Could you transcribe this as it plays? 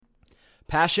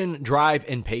Passion, drive,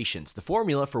 and patience. The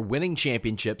formula for winning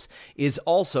championships is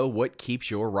also what keeps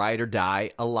your ride or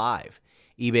die alive.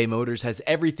 eBay Motors has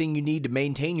everything you need to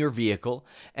maintain your vehicle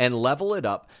and level it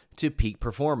up to peak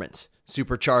performance.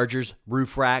 Superchargers,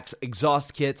 roof racks,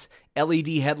 exhaust kits, LED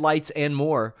headlights, and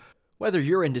more. Whether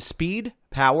you're into speed,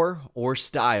 power, or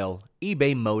style,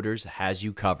 eBay Motors has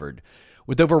you covered.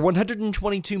 With over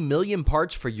 122 million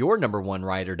parts for your number one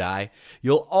ride or die,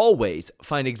 you'll always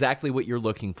find exactly what you're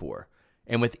looking for.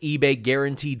 And with eBay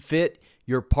Guaranteed Fit,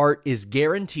 your part is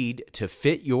guaranteed to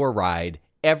fit your ride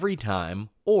every time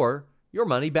or your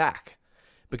money back.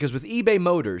 Because with eBay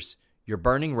Motors, you're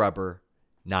burning rubber,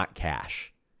 not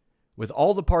cash. With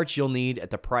all the parts you'll need at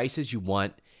the prices you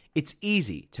want, it's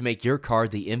easy to make your car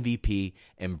the MVP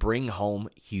and bring home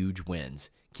huge wins.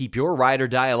 Keep your ride or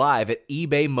die alive at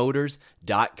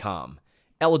ebaymotors.com.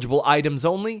 Eligible items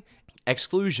only.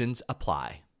 Exclusions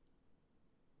apply.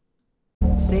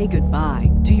 Say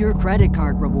goodbye to your credit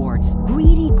card rewards.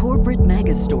 Greedy corporate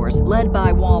mega stores, led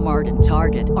by Walmart and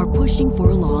Target, are pushing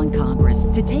for a law in Congress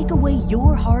to take away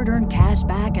your hard-earned cash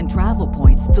back and travel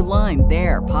points to line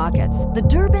their pockets. The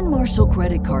Durbin-Marshall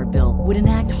credit card bill would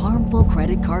enact harmful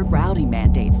credit card routing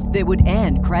mandates that would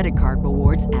end credit card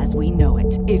rewards as we know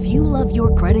it. If you love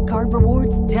your credit card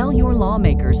rewards, tell your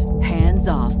lawmakers, hands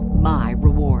off my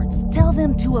rewards. Tell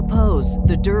them to oppose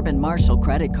the Durbin-Marshall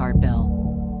credit card bill.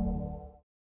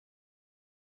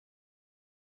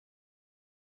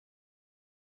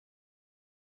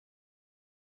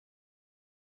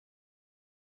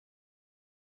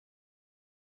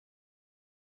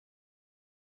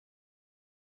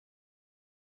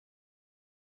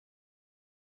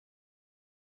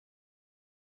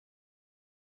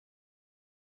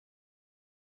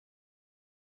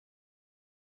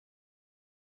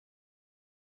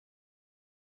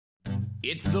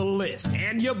 It's The List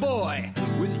and your boy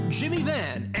with Jimmy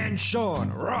Van and Sean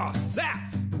Ross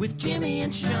Sapp. With Jimmy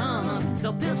and Sean,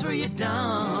 sell pills for your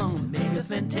dong. Make a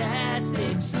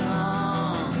fantastic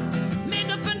song. Make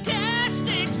a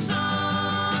fantastic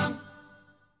song.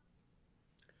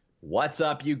 What's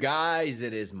up, you guys?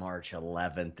 It is March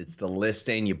 11th. It's The List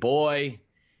and your boy.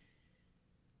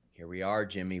 Here we are,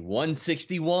 Jimmy.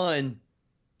 161.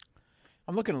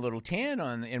 I'm looking a little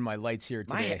tan in my lights here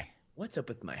today. What's up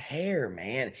with my hair,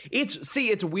 man?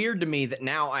 It's weird to me that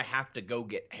now I have to go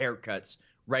get haircuts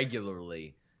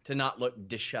regularly to not look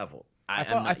disheveled.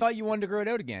 I thought you wanted to grow it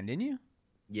out again, didn't you?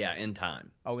 Yeah, in time.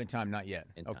 Oh, in time, not yet.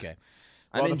 Okay.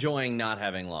 I'm enjoying not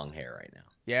having long hair right now.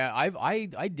 Yeah,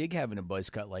 I dig having a buzz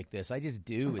cut like this. I just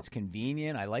do. It's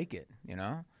convenient. I like it, you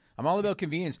know? I'm all about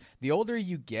convenience. The older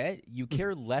you get, you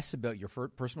care less about your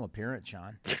personal appearance,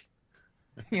 Sean.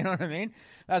 You know what I mean?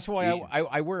 That's why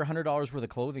I wear $100 worth of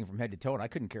clothing from head to toe, and I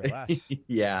couldn't care less.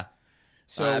 Yeah.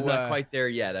 So I'm not quite there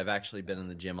yet. I've actually been in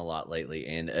the gym a lot lately,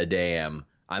 and damn,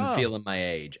 I'm feeling my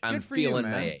age. I'm feeling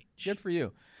my age. Good for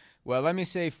you. Well, let me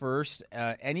say first,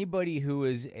 anybody who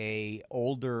is a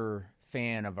older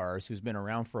fan of ours who's been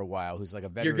around for a while, who's like a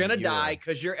veteran, you're gonna die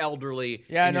because you're elderly.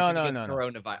 Yeah, no.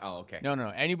 Coronavirus. Oh, okay. No.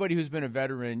 Anybody who's been a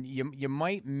veteran, you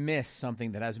might miss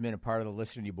something that hasn't been a part of the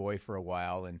List and Your Boy for a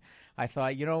while, and I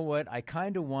thought, you know what? I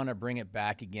kind of want to bring it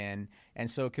back again. And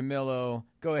so, Camilo,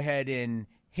 go ahead and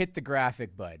hit the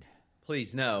graphic, bud.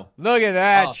 Please, no. Look at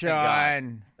that,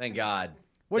 Sean. Thank God.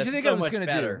 What do you think I was going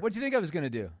to do? What do you think I was going to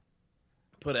do?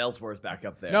 Put Ellsworth back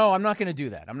up there. No, I'm not going to do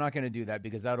that. I'm not going to do that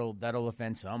because that'll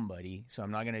offend somebody. So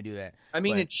I'm not going to do that. I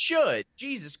mean, it should.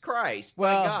 Jesus Christ.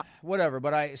 Well, my God. Whatever.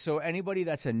 But so anybody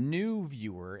that's a new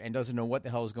viewer and doesn't know what the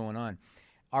hell is going on,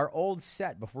 our old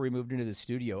set before we moved into the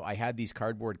studio, I had these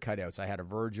cardboard cutouts. I had a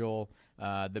Virgil.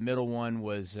 The middle one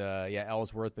was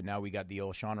Ellsworth, but now we got the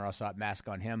old Sean Rossap mask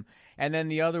on him. And then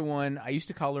the other one, I used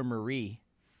to call her Marie.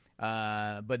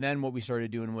 But then what we started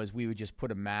doing was we would just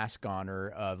put a mask on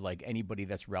her of like anybody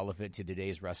that's relevant to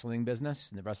today's wrestling business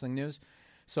and the wrestling news.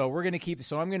 So we're going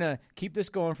to I'm going to keep this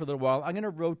going for a little while. I'm going to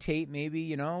rotate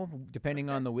maybe, depending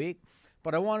on the week.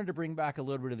 But I wanted to bring back a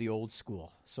little bit of the old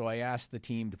school. So I asked the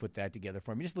team to put that together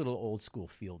for me. Just a little old school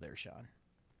feel there, Sean.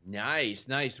 Nice.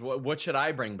 What should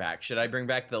I bring back? Should I bring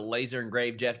back the laser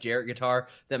engraved Jeff Jarrett guitar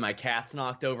that my cats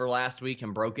knocked over last week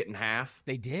and broke it in half?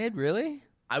 They did? Really?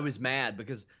 I was mad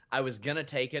because I was going to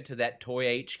take it to that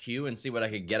Toy HQ and see what I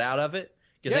could get out of it.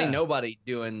 Because ain't nobody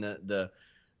doing the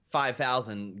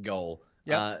 5,000 goal.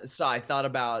 Yep. So I thought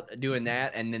about doing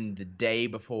that, and then the day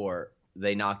before,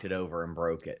 they knocked it over and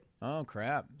broke it. Oh,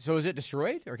 crap. So is it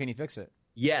destroyed, or can you fix it?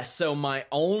 Yes. So the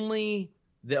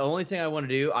only thing I want to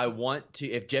do,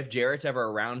 if Jeff Jarrett's ever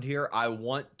around here, I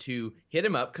want to hit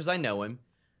him up because I know him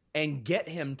and get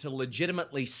him to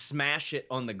legitimately smash it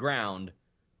on the ground,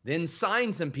 then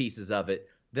sign some pieces of it,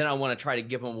 then I want to try to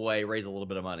give them away, raise a little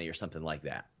bit of money or something like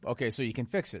that. Okay, so you can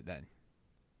fix it then.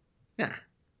 Yeah.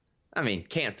 I mean,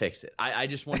 can't fix it. I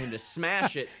just want him to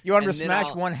smash it. You want him to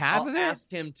smash one half of it? I'll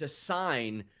ask him to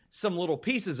sign some little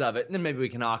pieces of it, and then maybe we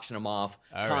can auction them off,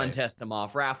 contest them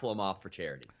off, raffle them off for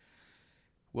charity.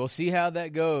 We'll see how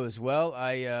that goes. Well,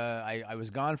 I was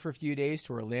gone for a few days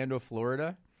to Orlando,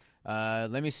 Florida.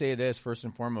 Let me say this first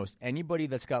and foremost. Anybody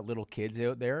that's got little kids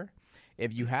out there,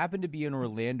 if you happen to be in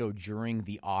Orlando during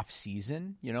the off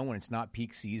season, when it's not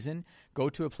peak season, go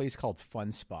to a place called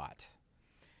Fun Spot.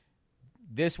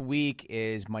 This week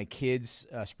is my kids'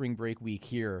 spring break week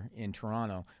here in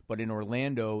Toronto, but in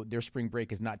Orlando, their spring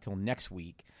break is not till next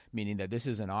week, meaning that this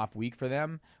is an off week for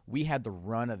them. We had the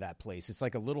run of that place. It's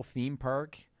like a little theme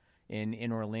park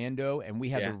in Orlando, and we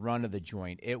had the run of the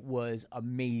joint. It was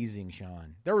amazing,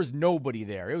 Sean. There was nobody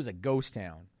there. It was a ghost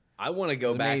town. I want to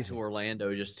go back to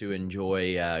Orlando just to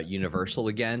enjoy Universal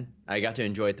again. I got to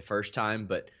enjoy it the first time,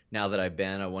 but now that I've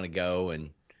been, I want to go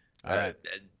and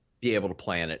be able to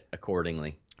plan it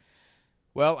accordingly.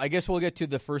 Well, I guess we'll get to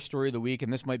the first story of the week,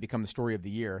 and this might become the story of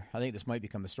the year. I think this might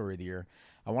become the story of the year.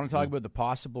 I want to talk about the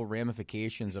possible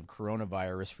ramifications of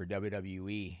coronavirus for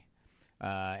WWE.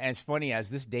 And it's funny,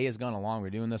 as this day has gone along, we're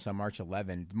doing this on March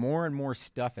 11th, more and more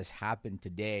stuff has happened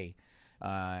today.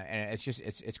 And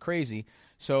it's crazy.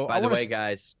 So, by the way,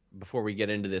 guys, before we get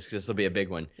into this, because this will be a big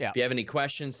one, if you have any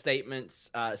questions,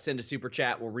 statements, send a super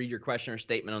chat. We'll read your question or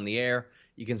statement on the air.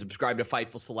 You can subscribe to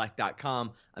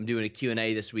FightfulSelect.com. I'm doing a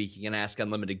Q&A this week. You can ask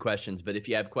unlimited questions. But if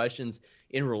you have questions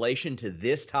in relation to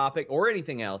this topic or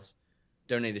anything else,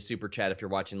 donate a super chat if you're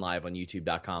watching live on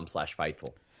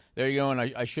YouTube.com/Fightful. There you go, and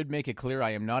I should make it clear, I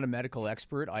am not a medical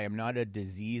expert. I am not a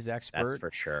disease expert. That's for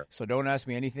sure. So don't ask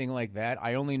me anything like that.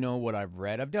 I only know what I've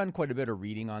read. I've done quite a bit of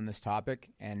reading on this topic,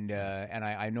 and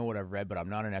I know what I've read, but I'm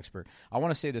not an expert. I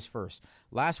want to say this first.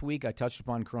 Last week, I touched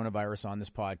upon coronavirus on this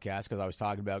podcast because I was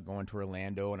talking about going to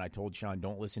Orlando, and I told Sean,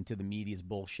 don't listen to the media's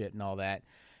bullshit and all that.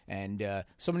 And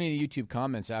somebody in the YouTube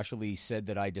comments actually said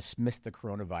that I dismissed the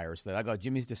coronavirus, that I got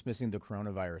Jimmy's dismissing the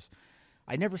coronavirus.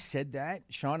 I never said that.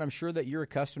 Sean, I'm sure that you're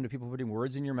accustomed to people putting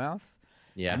words in your mouth.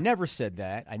 Yeah. I never said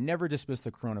that. I never dismissed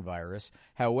the coronavirus.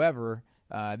 However,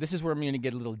 this is where I'm going to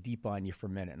get a little deep on you for a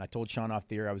minute. And I told Sean off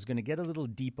the air I was going to get a little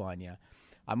deep on you.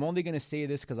 I'm only going to say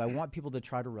this because I want people to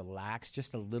try to relax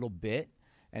just a little bit.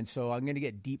 And so I'm going to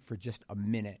get deep for just a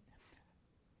minute.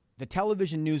 The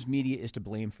television news media is to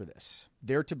blame for this.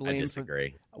 They're to blame. I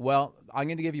disagree. Well, I'm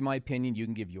going to give you my opinion. You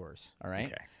can give yours. All right?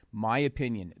 Okay. My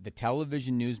opinion, the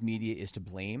television news media is to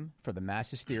blame for the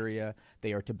mass hysteria.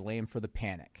 They are to blame for the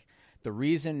panic. The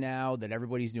reason now that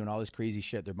everybody's doing all this crazy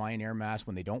shit, they're buying air masks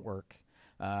when they don't work.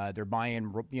 They're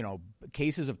buying,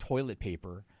 cases of toilet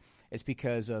paper. It's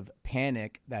because of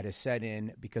panic that has set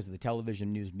in because of the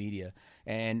television news media.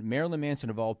 And Marilyn Manson,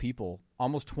 of all people,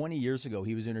 almost 20 years ago,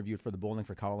 he was interviewed for the Bowling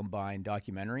for Columbine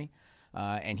documentary.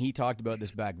 And he talked about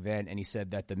this back then, and he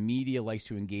said that the media likes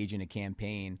to engage in a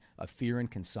campaign of fear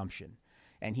and consumption.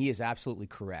 And he is absolutely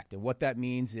correct. And what that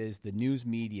means is the news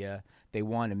media, they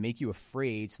want to make you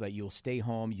afraid so that you'll stay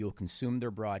home, you'll consume their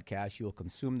broadcasts, you'll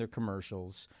consume their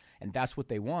commercials, and that's what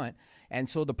they want. And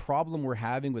so the problem we're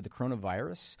having with the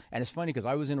coronavirus, and it's funny because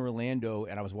I was in Orlando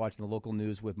and I was watching the local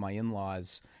news with my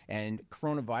in-laws, and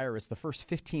coronavirus, the first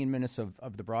 15 minutes of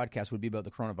the broadcast would be about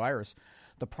the coronavirus.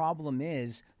 The problem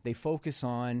is they focus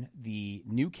on the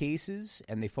new cases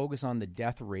and they focus on the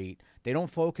death rate. They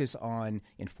don't focus on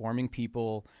informing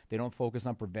people. They don't focus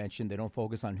on prevention. They don't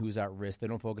focus on who's at risk. They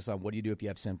don't focus on what do you do if you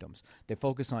have symptoms. They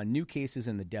focus on new cases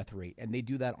and the death rate, and they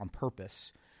do that on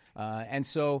purpose. And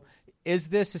so is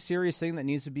this a serious thing that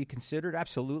needs to be considered?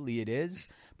 Absolutely it is.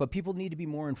 But people need to be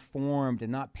more informed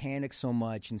and not panic so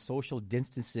much. And social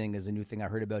distancing is a new thing I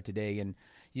heard about today. And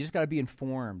you just got to be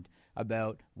informed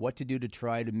about what to do to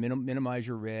try to minimize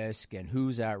your risk and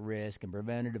who's at risk and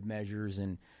preventative measures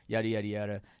and yada, yada,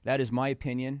 yada. That is my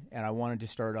opinion, and I wanted to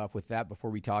start off with that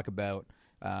before we talk about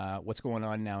what's going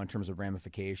on now in terms of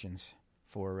ramifications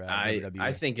for WWE.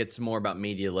 I think it's more about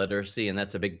media literacy, and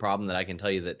that's a big problem that I can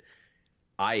tell you that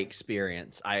I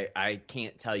experience. I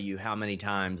can't tell you how many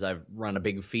times I've run a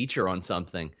big feature on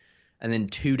something, and then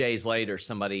 2 days later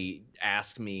somebody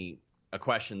asked me a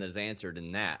question that is answered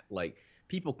in that. Like,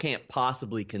 people can't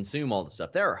possibly consume all the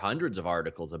stuff. There are hundreds of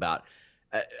articles about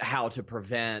how to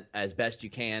prevent as best you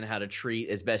can, how to treat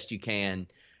as best you can,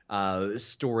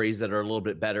 stories that are a little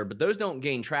bit better, but those don't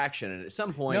gain traction. And at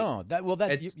some point,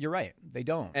 you're right, they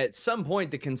don't. At some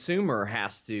point, the consumer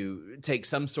has to take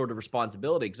some sort of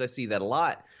responsibility, because I see that a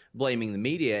lot, blaming the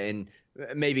media. And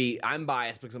maybe I'm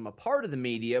biased because I'm a part of the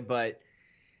media, but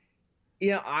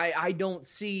I don't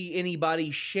see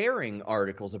anybody sharing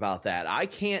articles about that. I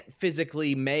can't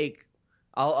physically make.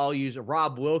 I'll use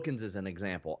Rob Wilkins as an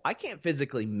example. I can't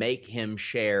physically make him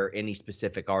share any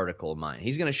specific article of mine.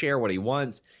 He's going to share what he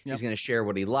wants. Yep. He's going to share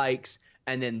what he likes.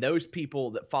 And then those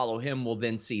people that follow him will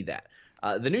then see that.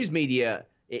 The news media,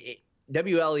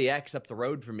 WLEX up the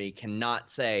road from me cannot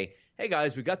say, hey,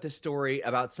 guys, we got this story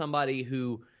about somebody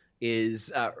who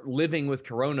is living with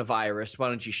coronavirus. Why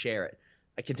don't you share it?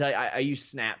 I can tell you, I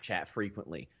use Snapchat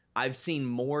frequently. I've seen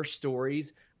more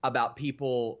stories about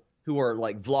people who are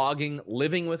like vlogging,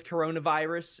 living with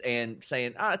coronavirus and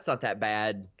saying, it's not that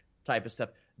bad type of stuff,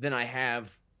 than I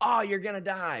have, you're going to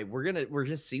die. We're going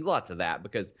to see lots of that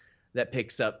because that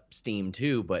picks up steam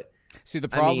too. But see, the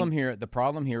problem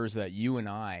here is that you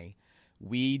and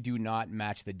we do not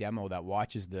match the demo that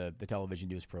watches the television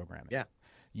news program. Yeah.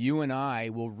 You and I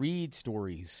will read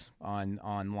stories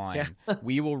online. Yeah.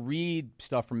 We will read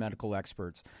stuff from medical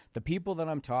experts. The people that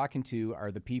I'm talking to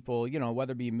are the people,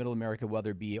 whether it be middle America,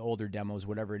 whether it be older demos,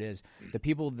 whatever it is, the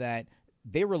people that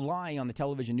they rely on the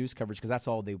television news coverage because that's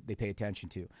all they pay attention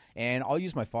to. And I'll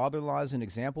use my father-in-law as an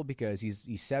example because he's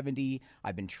 70.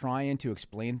 I've been trying to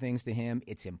explain things to him.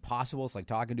 It's impossible. It's like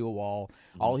talking to a wall.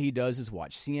 Mm-hmm. All he does is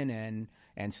watch CNN.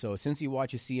 And so since he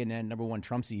watches CNN, number one,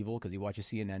 Trump's evil because he watches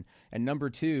CNN. And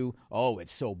number two,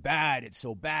 it's so bad. It's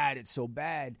so bad. It's so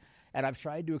bad. And I've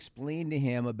tried to explain to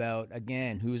him about,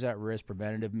 again, who's at risk,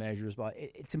 preventative measures. But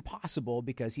it's impossible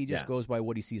because he just goes by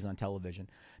what he sees on television.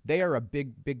 They are a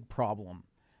big, big problem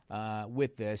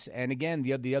with this. And again,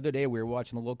 the other day we were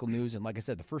watching the local news, and like I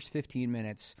said, the first 15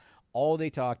 minutes, all they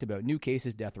talked about, new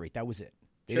cases, death rate. That was it.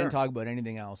 They didn't talk about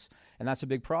anything else. And that's a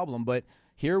big problem. But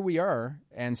here we are,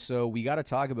 and so we got to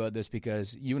talk about this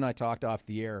because you and I talked off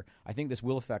the air. I think this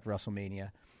will affect WrestleMania.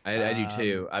 I do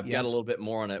too. I've got a little bit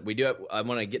more on it. We do. I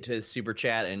want to get to the super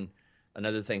chat and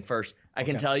another thing first. I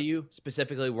can tell you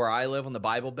specifically where I live on the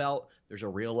Bible Belt, there's a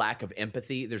real lack of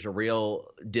empathy. There's a real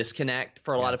disconnect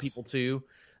for a lot of people too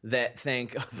that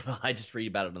think, I just read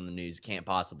about it on the news. Can't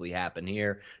possibly happen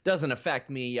here. Doesn't affect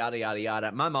me, yada, yada,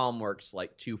 yada. My mom works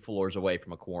like 2 floors away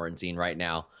from a quarantine right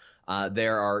now.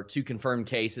 There are 2 confirmed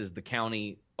cases. The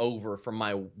county over from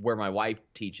where my wife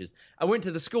teaches. I went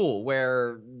to the school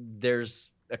where there's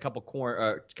a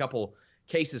couple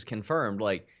cases confirmed.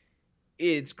 Like,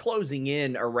 it's closing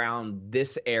in around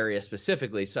this area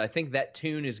specifically. So I think that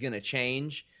tune is going to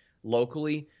change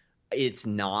locally. It's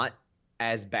not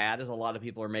as bad as a lot of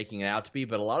people are making it out to be,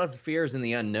 but a lot of the fear is in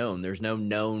the unknown. There's no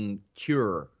known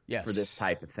cure for this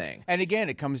type of thing. And again,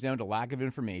 it comes down to lack of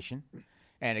information.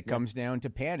 And it comes down to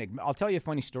panic. I'll tell you a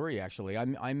funny story, actually. I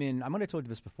might have told you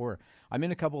this before. I'm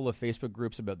in a couple of Facebook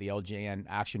groups about the LJN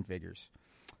action figures.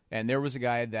 And there was a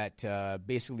guy that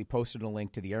basically posted a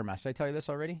link to the Air Mask. Did I tell you this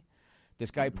already? This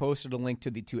guy posted a link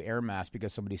to the 2 Air Masks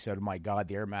because somebody said, oh, my God,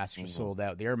 the Air Masks are sold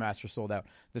out. The Air Masks are sold out.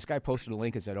 This guy posted a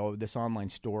link and said, this online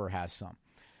store has some.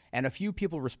 And a few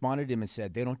people responded to him and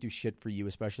said, they don't do shit for you,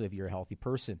 especially if you're a healthy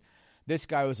person. This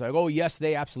guy was like, oh, yes,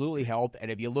 they absolutely help.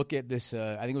 And if you look at this,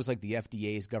 I think it was like the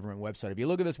FDA's government website. If you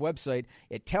look at this website,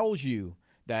 it tells you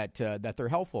that they're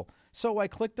helpful. So I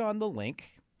clicked on the link.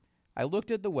 I looked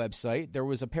at the website. There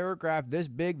was a paragraph this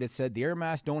big that said the Air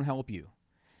Masks don't help you.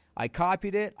 I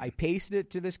copied it. I pasted it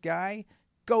to this guy.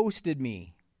 Ghosted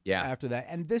me after that.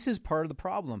 And this is part of the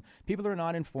problem. People are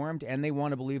not informed, and they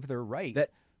want to believe they're right.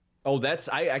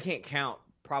 I can't count.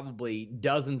 Probably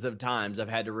dozens of times I've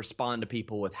had to respond to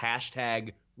people with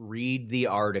hashtag read the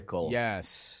article.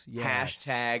 Yes.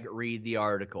 Hashtag read the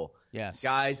article. Yes.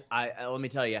 Guys, let me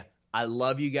tell you, I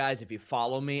love you guys. If you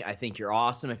follow me, I think you're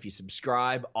awesome. If you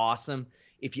subscribe, awesome.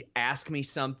 If you ask me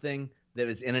something that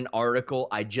is in an article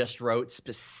I just wrote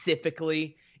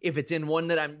specifically, if it's in one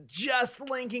that I'm just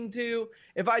linking to,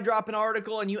 if I drop an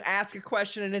article and you ask a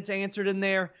question and it's answered in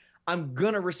there, I'm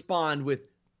going to respond with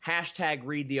hashtag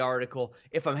read the article.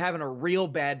 If I'm having a real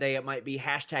bad day, it might be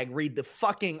hashtag read the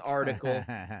fucking article.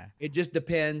 It just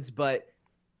depends. But,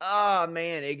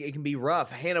 man, it can be rough.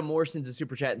 Hannah Morrison's a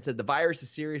super chat and said, the virus is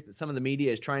serious, but some of the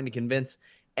media is trying to convince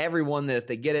everyone that if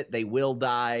they get it, they will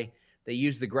die. They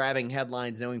use the grabbing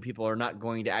headlines knowing people are not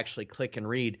going to actually click and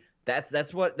read.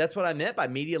 That's what I meant by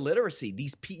media literacy.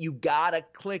 You gotta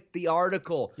click the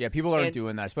article. Yeah, people aren't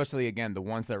doing that, especially, again, the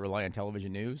ones that rely on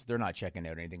television news. They're not checking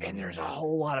out anything. And there's a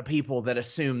whole lot of people that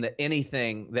assume that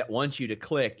anything that wants you to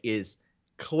click is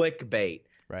clickbait.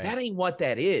 Right. That ain't what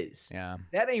that is. Yeah.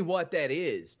 That ain't what that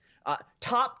is.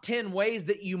 Top 10 ways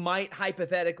that you might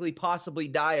hypothetically possibly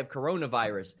die of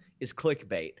coronavirus is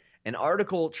clickbait. An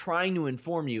article trying to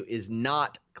inform you is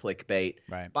not clickbait.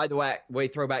 Right. By the way,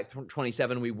 Throwback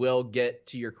 27, we will get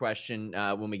to your question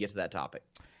when we get to that topic.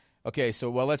 Okay, so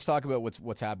let's talk about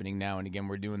what's happening now. And again,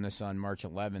 we're doing this on March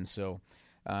 11th. So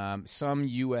some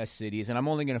U.S. cities, and I'm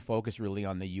only going to focus really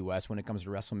on the U.S. when it comes to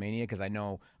WrestleMania, because I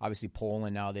know obviously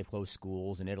Poland now, they've closed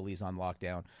schools, and Italy's on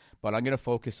lockdown. But I'm going to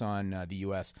focus on the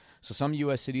U.S. So some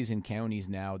U.S. cities and counties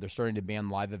now, they're starting to ban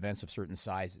live events of certain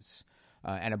sizes.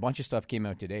 And a bunch of stuff came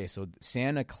out today. So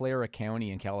Santa Clara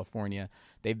County in California,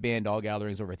 they've banned all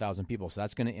gatherings over 1,000 people. So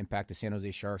that's going to impact the San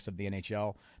Jose Sharks of the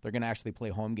NHL. They're going to actually play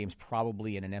home games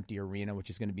probably in an empty arena,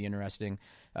 which is going to be interesting.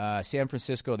 San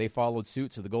Francisco, they followed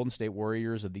suit. So the Golden State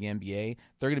Warriors of the NBA,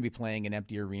 they're going to be playing in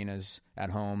empty arenas at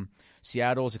home.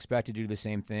 Seattle is expected to do the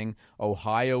same thing.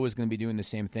 Ohio is going to be doing the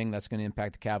same thing. That's going to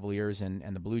impact the Cavaliers and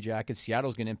the Blue Jackets.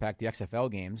 Seattle is going to impact the XFL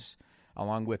games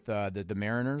along with the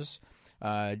Mariners.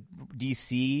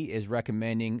 D.C. is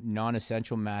recommending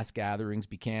non-essential mass gatherings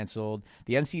be canceled.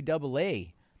 The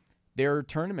NCAA, their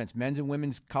tournaments, men's and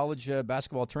women's college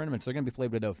basketball tournaments, they're going to be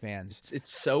played without fans.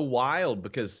 It's so wild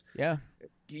because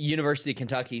University of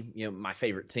Kentucky, my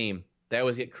favorite team, they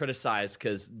always get criticized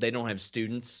because they don't have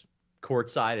students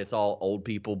courtside. It's all old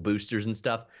people, boosters and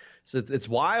stuff. So it's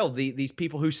wild. These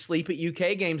people who sleep at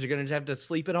UK games are going to just have to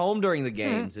sleep at home during the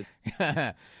games.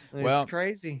 It's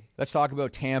crazy. Let's talk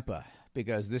about Tampa,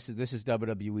 because this is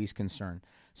WWE's concern.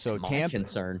 So Tampa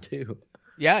concern too.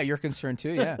 Yeah, you're concerned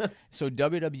too, yeah. So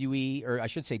WWE, or I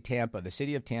should say Tampa, the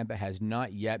city of Tampa has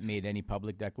not yet made any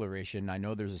public declaration. I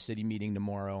know there's a city meeting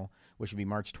tomorrow, which will be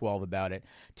March 12 about it.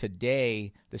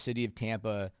 Today, the city of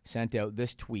Tampa sent out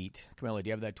this tweet. Camilla, do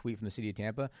you have that tweet from the city of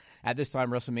Tampa? At this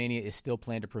time, WrestleMania is still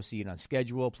planned to proceed on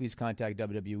schedule. Please contact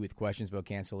WWE with questions about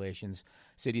cancellations.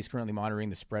 City is currently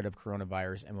monitoring the spread of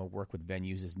coronavirus and will work with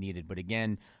venues as needed. But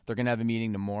again, they're going to have a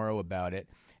meeting tomorrow about it.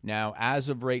 Now, as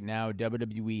of right now,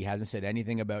 WWE hasn't said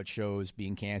anything about shows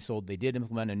being canceled. They did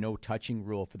implement a no-touching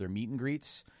rule for their meet and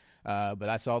greets, but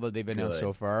that's all that they've announced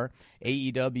so far.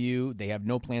 AEW, they have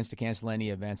no plans to cancel any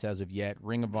events as of yet.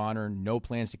 Ring of Honor, no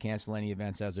plans to cancel any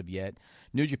events as of yet.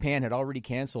 New Japan had already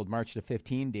canceled March to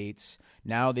 15 dates.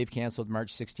 Now they've canceled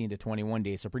March 16 to 21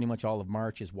 dates, so pretty much all of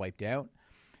March is wiped out.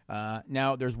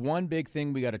 Now, there's one big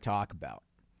thing we got to talk about.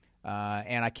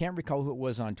 And I can't recall who it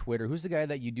was on Twitter. Who's the guy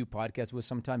that you do podcasts with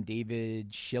sometime? David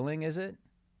Schilling, is it?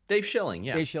 Dave Schilling,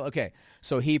 yeah. Dave Schilling, okay.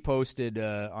 So he posted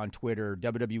on Twitter,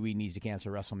 WWE needs to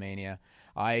cancel WrestleMania.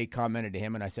 I commented to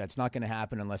him and I said, it's not going to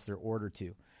happen unless they're ordered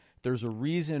to. There's a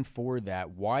reason for that.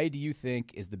 Why do you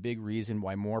think is the big reason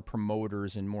why more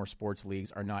promoters and more sports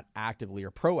leagues are not actively,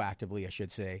 or proactively, I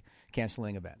should say,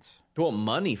 canceling events? Well,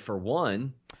 money for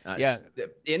one.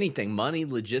 Anything, money,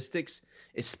 logistics,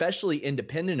 especially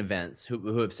independent events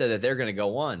who have said that they're going to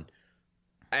go on.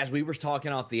 As we were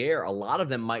talking off the air, a lot of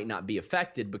them might not be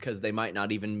affected because they might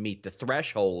not even meet the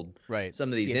threshold. Right. Some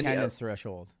of these the attendance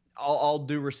threshold. All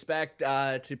due respect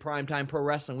to Primetime Pro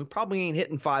Wrestling, we probably ain't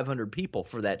hitting 500 people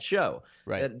for that show.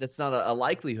 Right. That's not a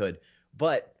likelihood.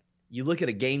 But you look at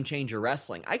a Game Changer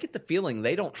Wrestling, I get the feeling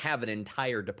they don't have an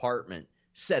entire department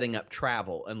setting up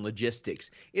travel and logistics.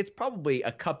 It's probably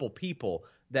a couple people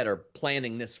that are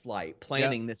planning this flight,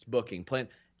 planning this booking,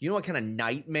 you know what kind of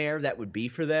nightmare that would be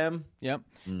for them? Yep.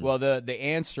 Well, the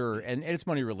answer, and it's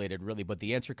money related really, but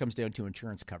the answer comes down to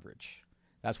insurance coverage.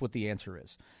 That's what the answer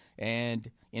is. And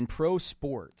in pro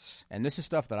sports, and this is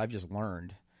stuff that I've just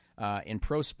learned, in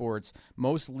pro sports,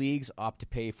 most leagues opt to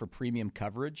pay for premium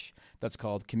coverage that's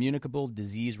called communicable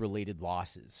disease-related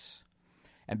losses.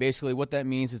 And basically what that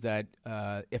means is that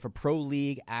if a pro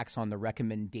league acts on the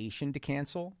recommendation to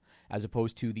cancel as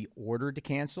opposed to the order to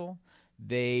cancel,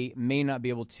 they may not be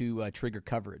able to trigger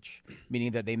coverage,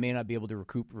 meaning that they may not be able to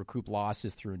recoup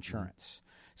losses through insurance.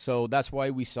 So that's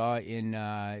why we saw in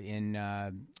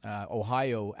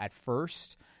Ohio at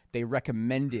first, they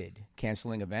recommended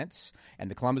canceling events, and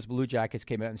the Columbus Blue Jackets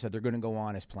came out and said they're going to go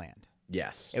on as planned.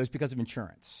 Yes. It was because of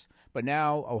insurance. But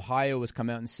now Ohio has come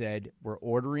out and said, we're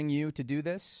ordering you to do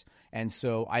this. And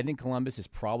so I think Columbus is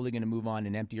probably going to move on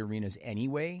in empty arenas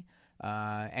anyway.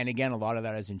 And again, a lot of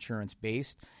that is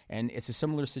insurance-based. And it's a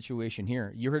similar situation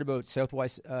here. You heard about South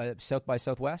by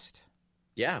Southwest?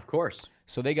 Yeah, of course.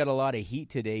 So they got a lot of heat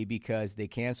today because they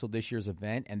canceled this year's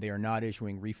event and they are not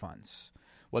issuing refunds.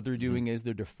 What they're doing is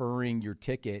they're deferring your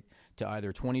ticket to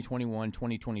either 2021,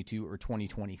 2022, or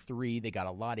 2023. They got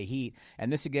a lot of heat.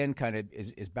 And this, again, kind of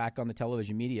is back on the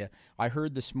television media. I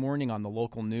heard this morning on the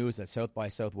local news that South by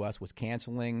Southwest was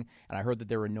canceling, and I heard that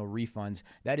there were no refunds.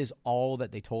 That is all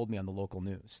that they told me on the local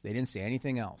news. They didn't say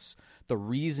anything else. The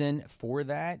reason for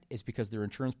that is because their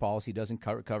insurance policy doesn't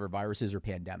cover viruses or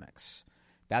pandemics.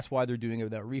 That's why they're doing it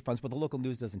without refunds, but the local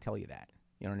news doesn't tell you that.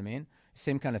 You know what I mean?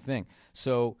 Same kind of thing.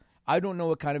 So I don't know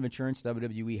what kind of insurance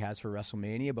WWE has for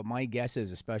WrestleMania, but my guess is,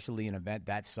 especially an event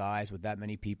that size with that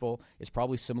many people, it's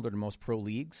probably similar to most pro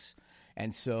leagues.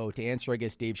 And so to answer, I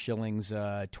guess, Dave Schilling's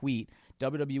tweet,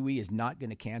 WWE is not going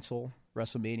to cancel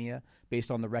WrestleMania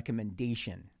based on the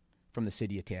recommendation from the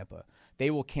city of Tampa. They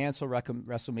will cancel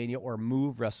WrestleMania or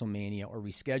move WrestleMania or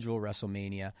reschedule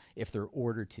WrestleMania if they're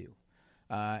ordered to.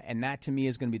 And that, to me,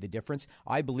 is going to be the difference.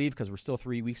 I believe, because we're still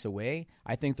 3 weeks away,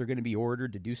 I think they're going to be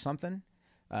ordered to do something.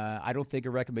 I don't think a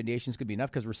recommendation is going to be enough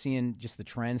because we're seeing just the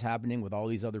trends happening with all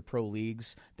these other pro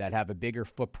leagues that have a bigger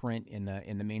footprint in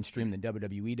the mainstream than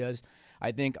WWE does.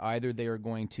 I think either they are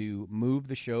going to move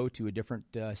the show to a different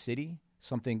city,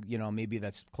 something, maybe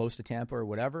that's close to Tampa or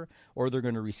whatever, or they're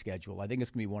going to reschedule. I think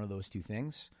it's going to be one of those two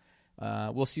things.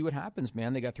 We'll see what happens,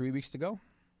 man. They got 3 weeks to go.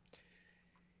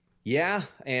 Yeah,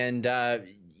 and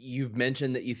you've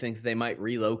mentioned that you think they might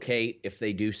relocate if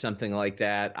they do something like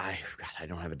that. I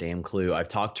don't have a damn clue. I've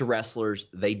talked to wrestlers.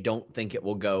 They don't think it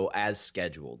will go as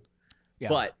scheduled. Yeah.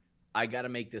 But I got to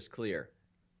make this clear.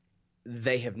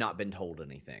 They have not been told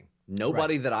anything.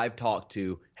 Nobody that I've talked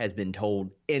to has been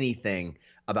told anything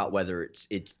about whether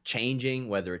it's changing,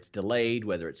 whether it's delayed,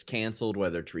 whether it's canceled,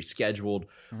 whether it's rescheduled,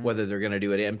 whether they're going to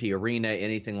do an empty arena,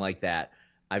 anything like that.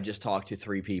 I've just talked to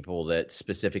 3 people that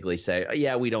specifically say,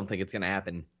 yeah, we don't think it's going to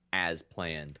happen as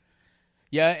planned.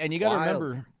 Yeah, and you got to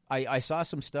remember, I saw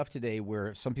some stuff today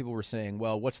where some people were saying,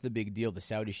 well, what's the big deal? The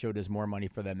Saudi show does more money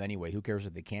for them anyway. Who cares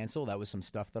if they cancel? That was some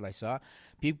stuff that I saw.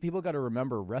 People got to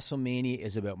remember, WrestleMania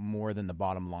is about more than the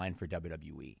bottom line for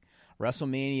WWE.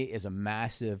 WrestleMania is a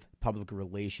massive public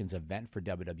relations event for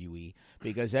WWE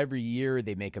because every year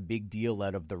they make a big deal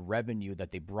out of the revenue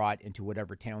that they brought into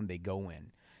whatever town they go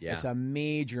in. Yeah. It's a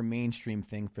major mainstream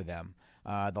thing for them.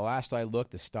 The last I looked,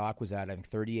 the stock was at, I think,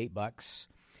 $38.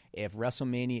 If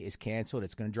WrestleMania is canceled,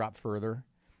 it's going to drop further.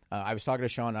 I was talking to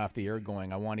Sean off the air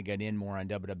going, I want to get in more on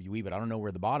WWE, but I don't know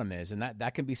where the bottom is. And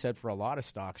that can be said for a lot of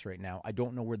stocks right now. I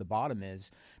don't know where the bottom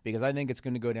is because I think it's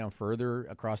going to go down further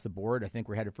across the board. I think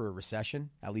we're headed for a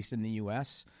recession, at least in the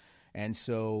U.S. And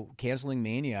so canceling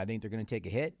Mania, I think they're going to take a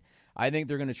hit. I think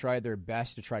they're going to try their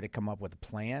best to try to come up with a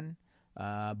plan.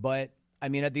 But I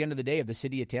mean, at the end of the day, if the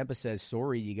city of Tampa says,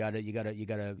 sorry, you gotta,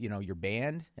 you're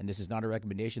banned, and this is not a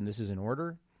recommendation, this is an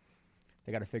order,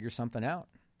 they got to figure something out.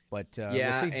 But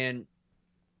we'll see. And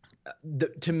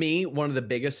to me, one of the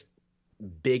biggest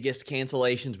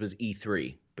cancellations was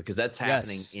E3 because that's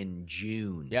happening in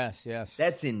June. Yes.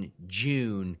 That's in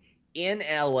June in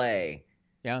LA.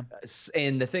 Yeah.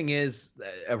 And the thing is,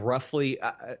 roughly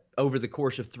over the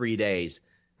course of 3 days,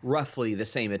 roughly the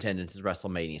same attendance as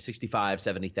WrestleMania, 65,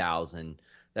 70,000.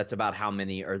 That's about how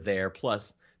many are there,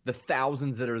 plus the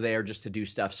thousands that are there just to do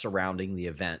stuff surrounding the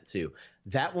event too.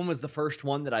 That one was the first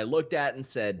one that I looked at and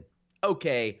said,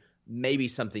 okay, maybe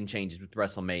something changes with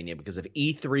WrestleMania because if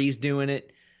E3's doing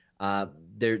it,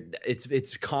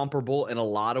 it's comparable in a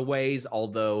lot of ways,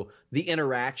 although the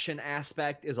interaction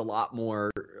aspect is a lot more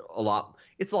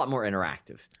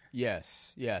interactive.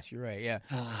 Yes, you're right. Yeah,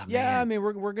 oh, yeah. Man. I mean,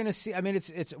 we're gonna see. I mean,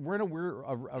 we're in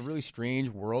a really strange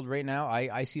world right now.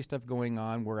 I see stuff going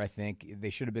on where I think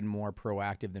they should have been more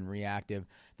proactive than reactive.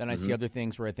 Then I see other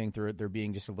things where I think they're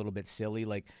being just a little bit silly.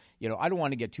 Like, I don't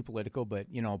want to get too political, but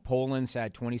Poland's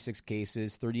had 26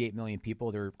 cases, 38 million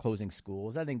people. They're closing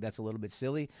schools. I think that's a little bit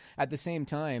silly. At the same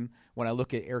time, when I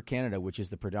look at Air Canada, which is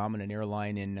the predominant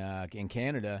airline in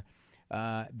Canada.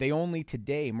 They only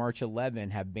today, March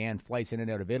 11, have banned flights in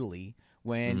and out of Italy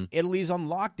when Italy's on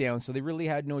lockdown, so they really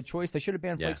had no choice. They should have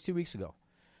banned flights 2 weeks ago.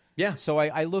 Yeah. So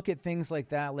I look at things like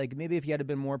that. Like maybe if you had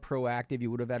been more proactive, you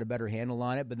would have had a better handle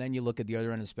on it. But then you look at the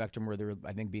other end of the spectrum where they're,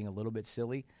 I think, being a little bit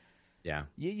silly. Yeah.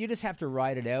 You just have to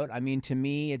ride it out. I mean, to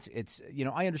me, it's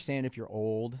I understand if you're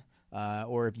old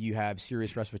or if you have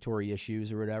serious respiratory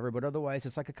issues or whatever, but otherwise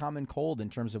it's like a common cold in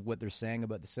terms of what they're saying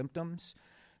about the symptoms.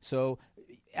 So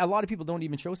a lot of people don't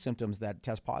even show symptoms that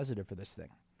test positive for this thing.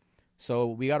 So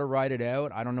we got to ride it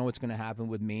out. I don't know what's going to happen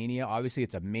with Mania. Obviously,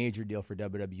 it's a major deal for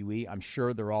WWE. I'm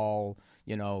sure they're all,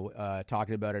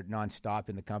 talking about it nonstop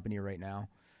in the company right now.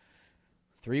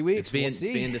 3 weeks, it's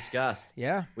being discussed.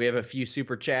 Yeah. We have a few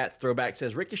super chats. Throwback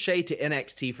says, Ricochet to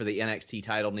NXT for the NXT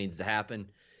title needs to happen.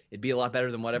 It'd be a lot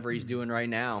better than whatever he's doing right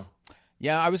now.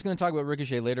 Yeah, I was going to talk about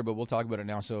Ricochet later, but we'll talk about it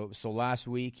now. So last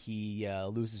week he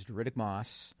loses to Riddick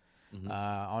Moss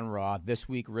on Raw. This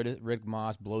week Riddick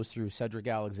Moss blows through Cedric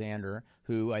Alexander,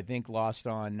 who I think lost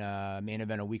on Main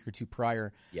Event a week or two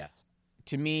prior. Yes.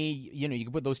 To me, you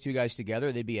can put those two guys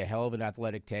together. They'd be a hell of an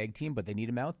athletic tag team, but they need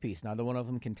a mouthpiece. Neither one of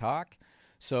them can talk.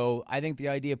 So I think the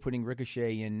idea of putting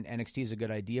Ricochet in NXT is a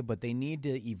good idea, but they need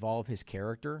to evolve his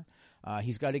character.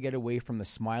 He's got to get away from the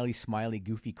smiley,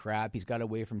 goofy crap. He's got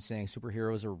away from saying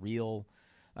superheroes are real.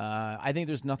 I think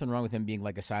there's nothing wrong with him being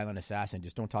like a silent assassin.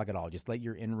 Just don't talk at all. Just let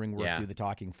your in-ring work do the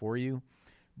talking for you.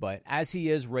 But as he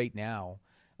is right now,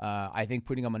 I think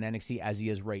putting him on NXT as he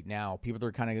is right now, people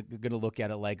are kind of going to look at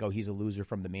it like, oh, he's a loser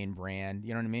from the main brand.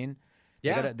 You know what I mean?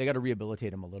 Yeah. They got to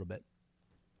rehabilitate him a little bit.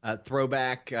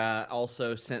 Throwback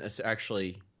also sent us,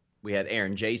 actually, we had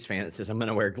Aaron Jace fan that says, I'm going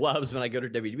to wear gloves when I go to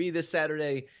WWE this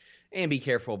Saturday. And be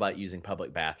careful about using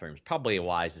public bathrooms. Probably a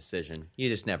wise decision. You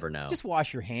just never know. Just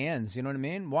wash your hands. You know what I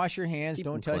mean? Wash your hands. Keep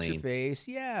don't them touch your clean. face.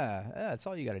 Yeah, that's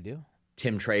all you got to do.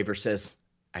 Tim Traver says,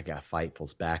 I got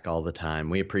Fightful's back all the time.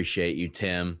 We appreciate you,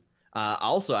 Tim.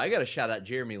 Also, I got to shout out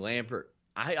Jeremy Lampert.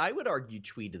 I would argue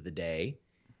tweet of the day.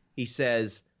 He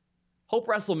says, hope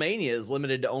WrestleMania is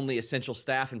limited to only essential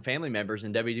staff and family members,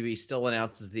 and WWE still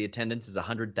announces the attendance is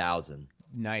 100,000.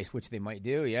 Nice, which they might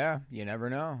do. Yeah, you never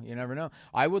know. You never know.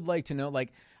 I would like to know.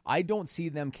 Like, I don't see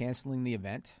them canceling the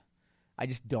event. I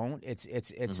just don't. It's.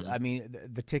 I mean,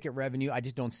 the ticket revenue. I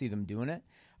just don't see them doing it.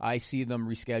 I see them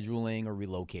rescheduling or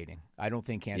relocating. I don't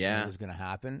think canceling is going to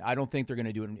happen. I don't think they're going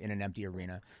to do it in an empty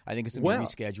arena. I think it's going to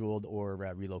be rescheduled or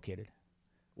relocated.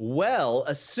 Well,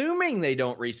 assuming they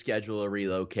don't reschedule or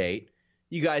relocate,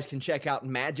 you guys can check out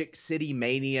Magic City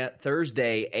Mania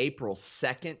Thursday, April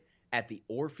 2nd at the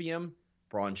Orpheum.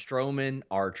 Braun Strowman,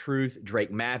 R-Truth,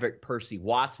 Drake Maverick, Percy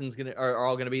Watson's are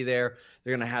all going to be there.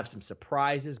 They're going to have some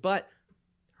surprises, but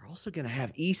they're also going to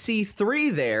have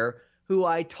EC3 there, who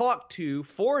I talked to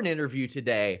for an interview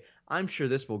today. I'm sure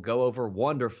this will go over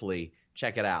wonderfully.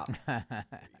 Check it out.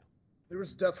 There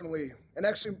was definitely, and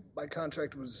actually my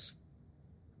contract was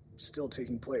still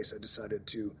taking place. I decided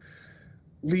to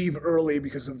leave early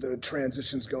because of the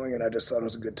transitions going, and I just thought it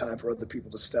was a good time for other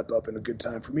people to step up and a good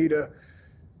time for me to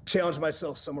challenge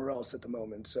myself somewhere else at the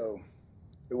moment. So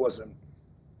it was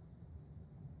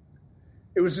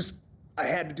just, I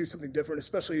had to do something different,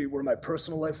 especially where my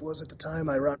personal life was at the time.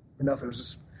 Ironically enough, it was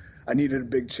just, I needed a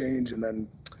big change. And then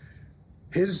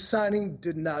his signing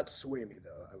did not sway me,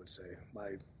 though, I would say.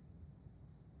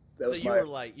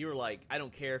 You were like, I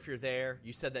don't care if you're there.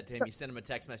 You said that to him. You sent him a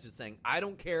text message saying, I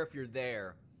don't care if you're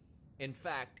there. In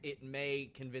fact, it may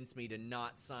convince me to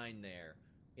not sign there,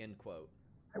 end quote.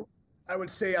 I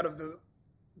would say out of the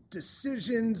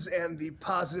decisions and the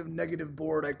positive negative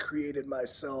board I created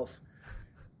myself,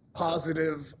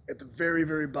 positive at the very,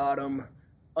 very bottom,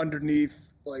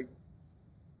 underneath, like,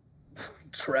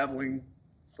 traveling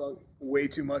way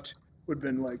too much, would have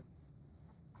been like,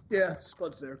 yeah,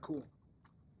 Spud's there, cool.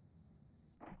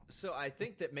 So I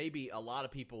think that maybe a lot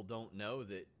of people don't know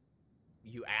that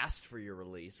you asked for your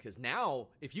release, because now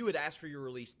if you had asked for your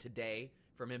release today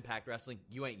from Impact Wrestling,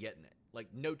 you ain't getting it. Like,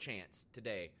 no chance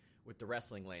today with the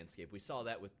wrestling landscape. We saw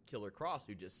that with Killer Cross,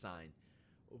 who just signed.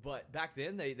 But back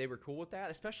then, they were cool with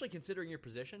that, especially considering your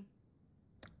position?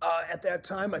 At that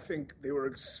time, I think they were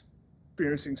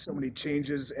experiencing so many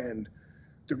changes and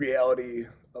the reality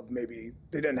of maybe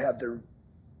they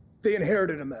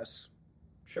inherited a mess.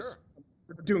 Sure.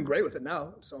 They're doing great with it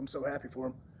now, so I'm so happy for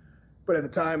them. But at the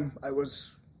time, I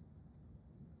was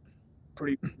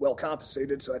pretty well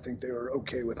compensated, so I think they were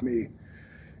okay with me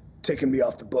taking me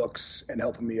off the books and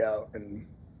helping me out and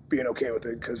being okay with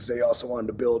it, because they also wanted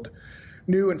to build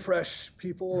new and fresh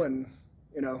people, and,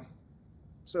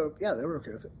 so yeah, they were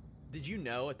okay with it. Did you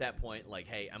know at that point, like,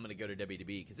 hey, I'm going to go to WWE?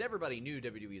 Because everybody knew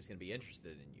WWE was going to be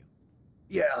interested in you.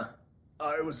 Yeah,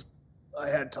 I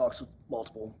had talks with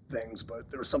multiple things,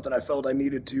 but there was something I felt I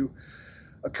needed to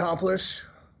accomplish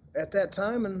at that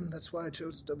time, and that's why I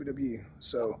chose WWE.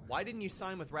 So why didn't you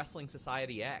sign with Wrestling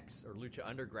Society X or Lucha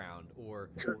Underground or?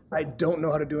 Because I don't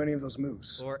know how to do any of those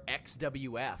moves. Or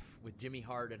XWF with Jimmy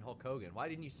Hart and Hulk Hogan. Why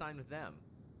didn't you sign with them?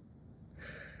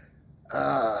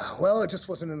 Well, it just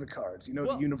wasn't in the cards.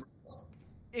 The universe.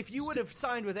 If you would have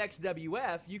signed with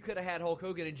XWF, you could have had Hulk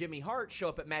Hogan and Jimmy Hart show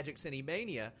up at Magic City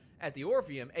Mania at the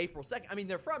Orpheum April 2nd. I mean,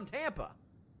 they're from Tampa.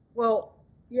 Well,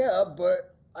 yeah,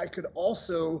 but I could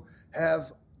also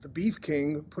have the Beef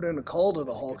King put in a call to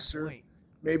the Hulkster.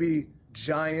 Maybe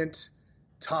giant,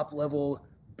 top-level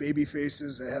baby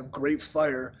faces that have great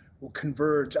fire will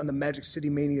converge on the Magic City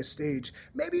Mania stage.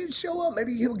 Maybe he'd show up.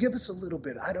 Maybe he'll give us a little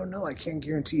bit. I don't know. I can't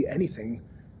guarantee anything.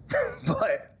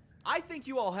 But I think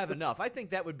you all have enough. I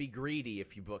think that would be greedy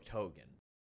if you booked Hogan.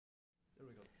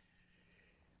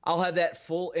 I'll have that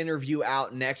full interview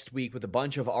out next week with a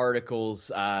bunch of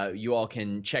articles. You all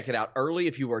can check it out early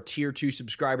if you are Tier 2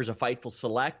 subscribers of Fightful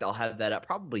Select. I'll have that up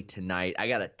probably tonight. I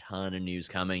got a ton of news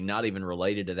coming, not even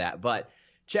related to that. But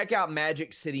check out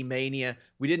Magic City Mania.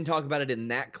 We didn't talk about it in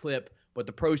that clip. but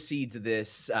the proceeds of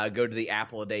this go to the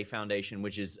Apple a Day Foundation,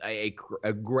 which is a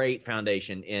great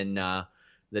foundation in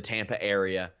the Tampa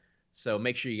area. So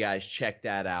make sure you guys check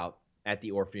that out at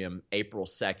the Orpheum April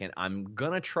 2nd. I'm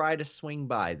going to try to swing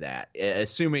by that,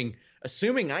 assuming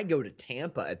I go to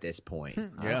Tampa at this point.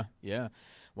 Yeah.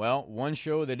 Well, one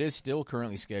show that is still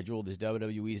currently scheduled is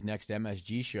WWE's next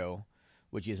MSG show,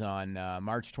 which is on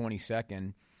March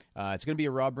 22nd. It's going to be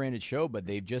a Raw-branded show, but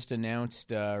they've just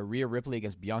announced Rhea Ripley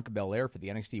against Bianca Belair for the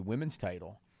NXT Women's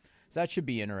title. So that should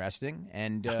be interesting.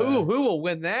 And who will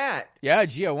win that? Yeah,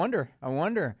 gee, I wonder.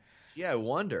 Yeah, I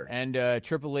wonder. And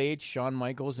Triple H, Shawn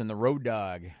Michaels, and the Road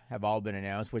Dogg have all been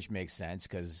announced, which makes sense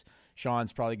because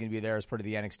Shawn's probably going to be there as part of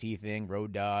the NXT thing,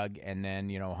 Road Dogg, and then,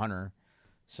 Hunter.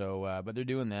 So, but they're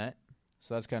doing that.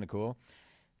 So that's kind of cool.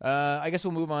 I guess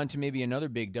we'll move on to maybe another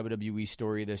big WWE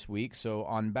story this week. So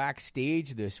on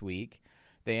Backstage this week,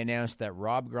 they announced that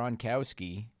Rob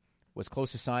Gronkowski was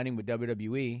close to signing with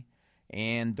WWE,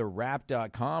 and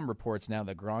TheWrap.com reports now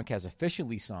that Gronk has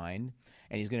officially signed,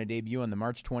 and he's going to debut on the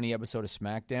March 20 episode of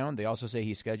SmackDown. They also say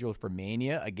he's scheduled for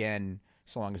Mania, again,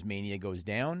 so long as Mania goes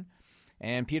down.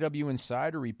 And PW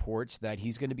Insider reports that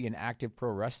he's going to be an active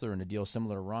pro wrestler in a deal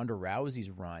similar to Ronda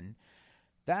Rousey's run.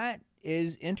 That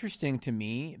is interesting to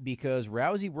me because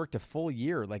Rousey worked a full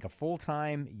year, like a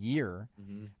full-time year,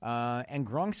 and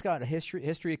Gronk's got a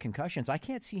history of concussions. I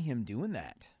can't see him doing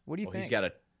that. What do you think?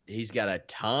 He's got a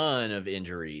ton of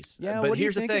injuries. Yeah, but what do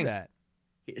here's you think the thing. of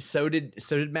that? So did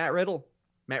Matt Riddle.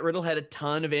 Matt Riddle had a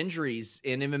ton of injuries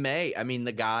in MMA. I mean,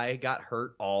 the guy got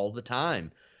hurt all the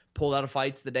time. Pulled out of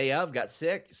fights the day of, got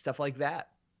sick, stuff like that.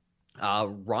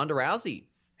 Ronda Rousey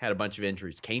had a bunch of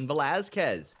injuries. Cain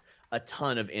Velasquez, a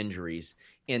ton of injuries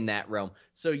in that realm.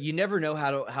 So you never know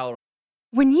how.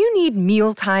 When you need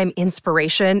mealtime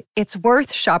inspiration, it's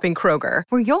worth shopping Kroger,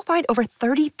 where you'll find over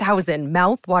 30,000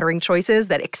 mouth-watering choices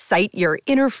that excite your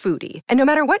inner foodie. And no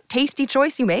matter what tasty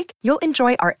choice you make, you'll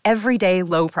enjoy our everyday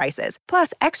low prices,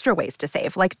 plus extra ways to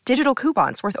save, like digital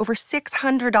coupons worth over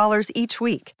 $600 each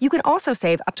week. You can also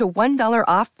save up to $1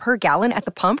 off per gallon at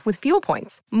the pump with fuel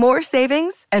points. More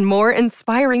savings and more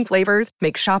inspiring flavors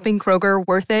make shopping Kroger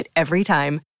worth it every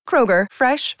time. Kroger,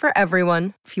 fresh for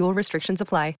everyone. Fuel restrictions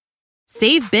apply.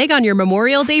 Save big on your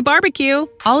Memorial Day barbecue,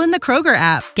 all in the Kroger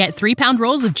app. Get 3-pound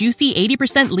rolls of juicy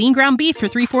 80% lean ground beef for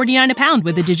 $3.49 a pound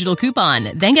with a digital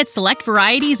coupon. Then get select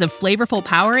varieties of flavorful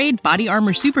Powerade, Body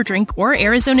Armor Super Drink, or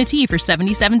Arizona tea for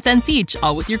 77 cents each,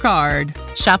 all with your card.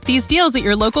 Shop these deals at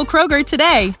your local Kroger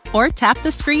today, or tap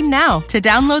the screen now to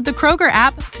download the Kroger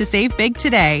app to save big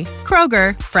today.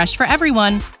 Kroger, fresh for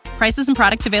everyone. Prices and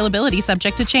product availability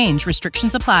subject to change.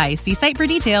 Restrictions apply. See site for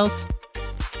details.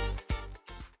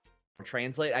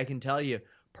 Translate, I can tell you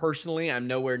personally, I'm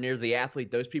nowhere near the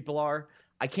athlete those people are.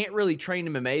 I can't really train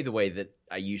MMA the way that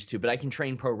I used to, but I can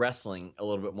train pro wrestling a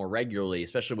little bit more regularly,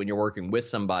 especially when you're working with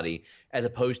somebody as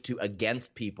opposed to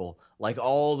against people like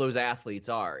all those athletes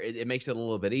are. It makes it a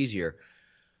little bit easier.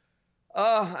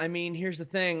 I mean, here's the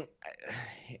thing.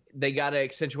 They got to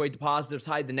accentuate the positives,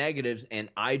 hide the negatives, and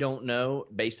I don't know,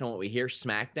 based on what we hear,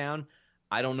 SmackDown,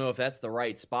 I don't know if that's the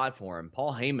right spot for him.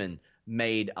 Paul Heyman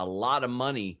made a lot of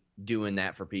money doing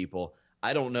that for people.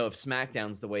 I don't know if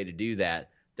SmackDown's the way to do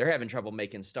that. They're having trouble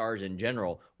making stars in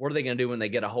general. What are they going to do when they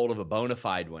get a hold of a bona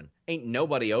fide one? Ain't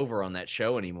nobody over on that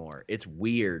show anymore. It's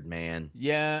weird, man.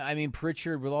 Yeah, I mean,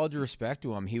 Pritchard, with all due respect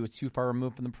to him, he was too far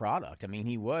removed from the product. I mean,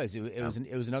 he was. It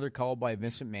was another call by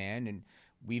Vince McMahon, and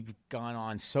we've gone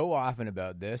on so often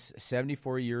about this.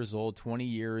 74 years old, 20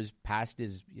 years past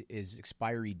his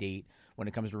expiry date when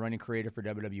it comes to running creative for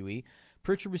WWE.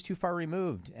 Pritchard was too far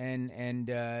removed, and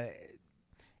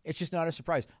it's just not a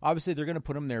surprise. Obviously, they're going to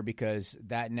put him there because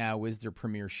that now is their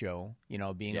premier show,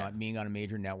 being on a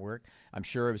major network. I'm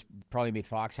sure it was probably made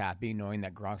Fox happy knowing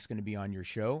that Gronk's going to be on your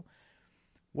show.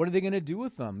 What are they going to do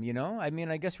with him, I mean,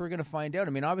 I guess we're going to find out.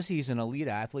 I mean, obviously, he's an elite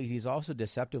athlete. He's also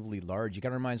deceptively large. He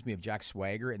kind of reminds me of Jack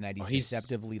Swagger in that he's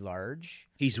deceptively large.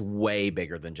 He's way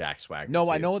bigger than Jack Swagger. No,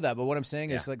 too. I know that, but what I'm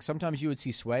saying is, like, sometimes you would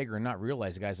see Swagger and not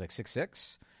realize the guy's like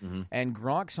 6'6". Mm-hmm. And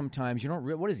Gronk, sometimes you don't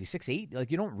what is he, 6'8"?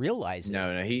 Like, you don't realize it.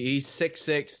 No, he's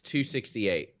 6'6",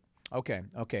 268.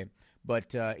 Okay.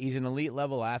 But he's an elite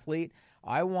level athlete.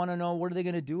 I want to know, what are they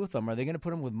going to do with him? Are they going to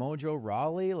put him with Mojo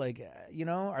Rawley? Like,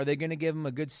 are they going to give him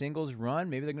a good singles run?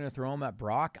 Maybe they're going to throw him at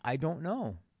Brock. I don't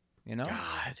know.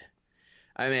 God.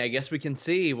 I mean, I guess we can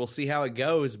see. We'll see how it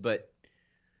goes. But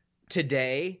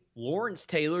today, Lawrence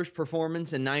Taylor's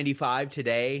performance in 95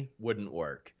 today wouldn't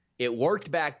work. It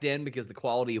worked back then because the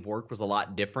quality of work was a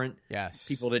lot different. Yes.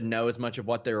 People didn't know as much of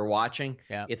what they were watching.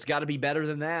 Yeah. It's got to be better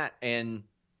than that. And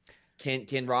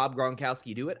Can Rob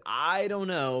Gronkowski do it? I don't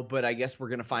know, but I guess we're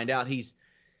going to find out. He's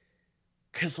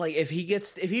Because like if he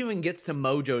even gets to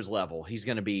Mojo's level, he's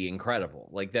going to be incredible.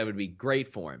 Like that would be great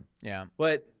for him. Yeah,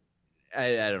 but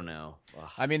I don't know. Ugh.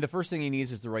 I mean, the first thing he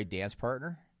needs is the right dance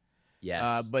partner.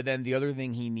 Yes. But then the other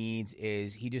thing he needs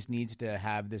is he just needs to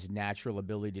have this natural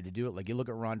ability to do it. Like you look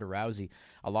at Ronda Rousey,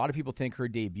 a lot of people think her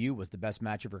debut was the best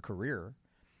match of her career.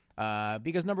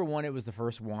 Because number one, it was the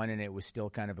first one and it was still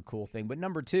kind of a cool thing. But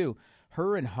number two,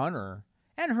 her and Hunter,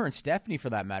 and her and Stephanie for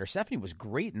that matter, Stephanie was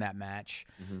great in that match.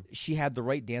 Mm-hmm. She had the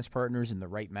right dance partners in the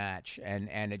right match, and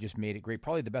it just made it great.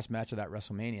 Probably the best match of that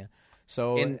WrestleMania.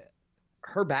 So. And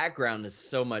her background is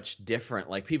so much different.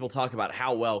 Like people talk about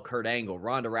how well Kurt Angle,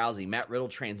 Ronda Rousey, Matt Riddle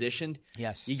transitioned.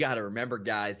 Yes. You got to remember,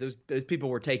 guys, those people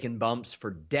were taking bumps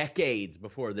for decades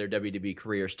before their WWE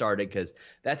career started because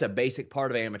that's a basic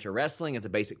part of amateur wrestling. It's a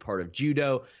basic part of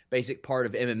judo, basic part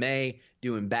of MMA,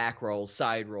 doing back rolls,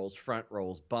 side rolls, front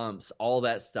rolls, bumps, all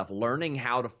that stuff. Learning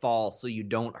how to fall so you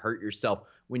don't hurt yourself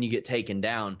when you get taken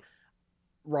down.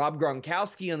 Rob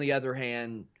Gronkowski, on the other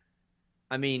hand,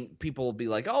 I mean, people will be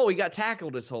like, oh, he got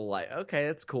tackled his whole life. Okay,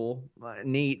 that's cool.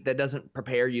 Neat. That doesn't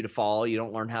prepare you to fall. You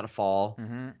don't learn how to fall.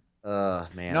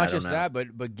 Mm-hmm. Man, not just that,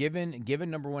 but given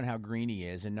number one, how green he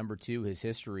is, and number two, his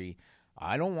history,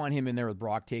 I don't want him in there with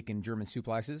Brock taking German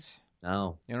suplexes.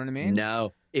 No. You know what I mean?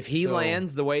 No. If he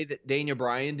lands the way that Daniel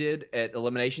Bryan did at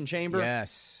Elimination Chamber,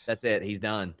 yes, that's it. He's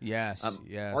done. Yes,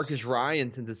 yes. Marcus Ryan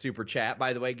sends a super chat.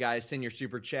 By the way, guys, send your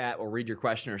super chat. We'll read your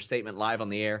question or statement live on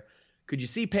the air. Could you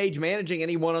see Paige managing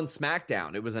anyone on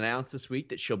SmackDown? It was announced this week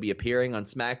that she'll be appearing on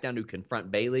SmackDown to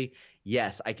confront Bayley.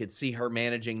 Yes, I could see her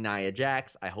managing Nia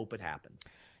Jax. I hope it happens.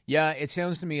 Yeah, it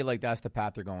sounds to me like that's the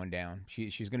path they're going down.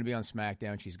 She's going to be on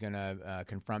SmackDown. She's going to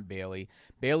confront Bayley.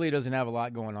 Bayley doesn't have a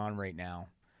lot going on right now.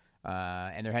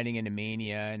 And they're heading into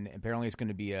Mania, and apparently it's going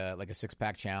to be like a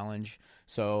six-pack challenge.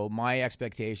 So my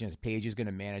expectation is Paige is going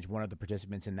to manage one of the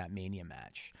participants in that Mania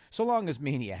match. So long as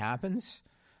Mania happens,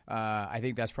 I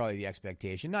think that's probably the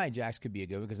expectation. Nia Jax could be a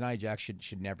good one because Nia Jax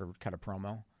should never cut a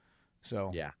promo.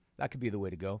 So yeah, that could be the way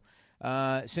to go.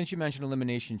 Since you mentioned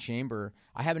Elimination Chamber,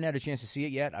 I haven't had a chance to see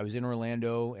it yet. I was in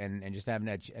Orlando and just haven't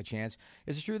had a chance.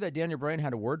 Is it true that Daniel Bryan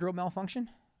had a wardrobe malfunction?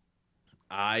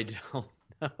 I don't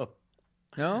know.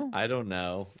 No? I don't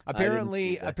know.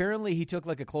 Apparently he took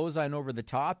like a clothesline over the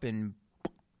top and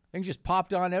things just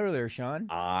popped on out of there, Sean.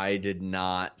 I did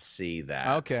not see that.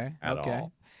 Okay. At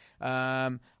all.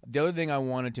 The other thing I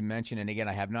wanted to mention, and again,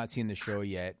 I have not seen the show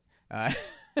yet.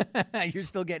 You're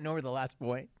still getting over the last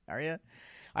point, are you?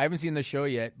 I haven't seen the show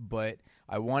yet, but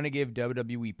I want to give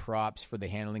WWE props for the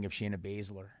handling of Shayna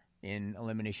Baszler in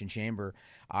Elimination Chamber.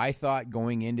 I thought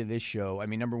going into this show, I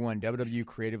mean, number one, WWE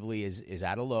creatively is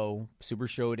at a low. Super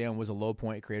Showdown was a low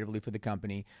point creatively for the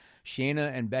company.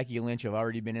 Shayna and Becky Lynch have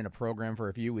already been in a program for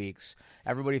a few weeks.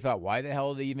 Everybody thought, why the hell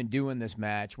are they even doing this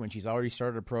match when she's already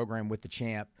started a program with the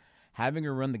champ? Having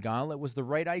her run the gauntlet was the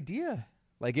right idea.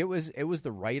 Like, it was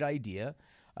the right idea.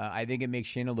 I think it makes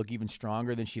Shayna look even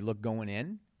stronger than she looked going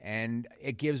in. And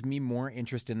it gives me more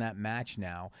interest in that match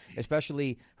now.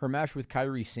 Especially her match with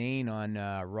Kairi Sane on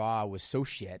Raw was so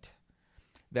shit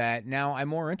that now I'm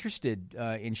more interested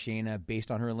in Shayna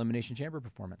based on her Elimination Chamber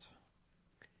performance.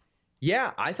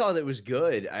 Yeah, I thought it was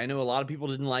good. I know a lot of people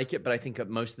didn't like it, but I think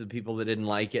most of the people that didn't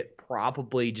like it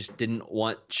probably just didn't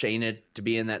want Shayna to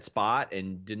be in that spot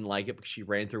and didn't like it because she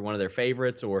ran through one of their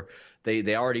favorites, or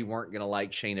they already weren't going to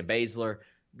like Shayna Baszler.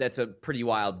 That's a pretty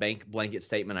wild blanket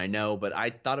statement, I know, but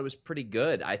I thought it was pretty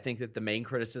good. I think that the main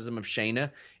criticism of Shayna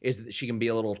is that she can be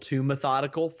a little too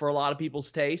methodical for a lot of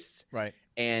people's tastes. Right.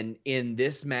 And in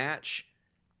this match,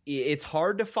 it's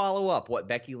hard to follow up what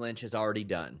Becky Lynch has already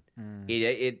done.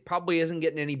 It probably isn't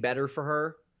getting any better for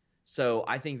her. So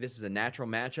I think this is a natural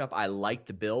matchup. I like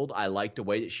the build. I like the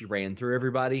way that she ran through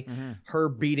everybody. Mm-hmm. Her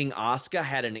beating Asuka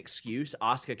had an excuse.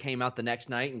 Asuka came out the next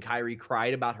night and Kairi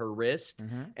cried about her wrist.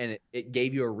 Mm-hmm. And it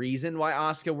gave you a reason why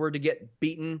Asuka were to get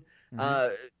beaten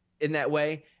in that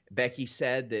way. Becky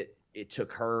said that it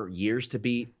took her years to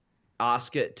beat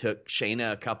Asuka. It took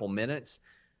Shayna a couple minutes.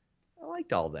 I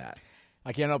liked all that.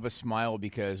 I can't help but smile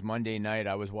because Monday night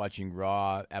I was watching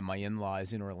Raw at my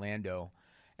in-laws in Orlando.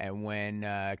 And when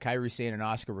Kairi Sane and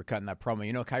Asuka were cutting that promo,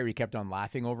 you know, Kairi kept on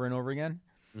laughing over and over again.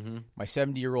 Mm-hmm. My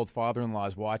 70-year-old father-in-law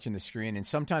is watching the screen, and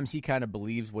sometimes he kind of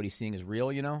believes what he's seeing is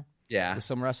real, you know? Yeah. With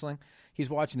some wrestling. He's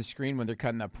watching the screen when they're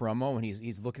cutting that promo, and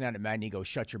he's looking at it mad, and he goes,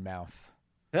 "Shut your mouth."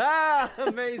 Ah,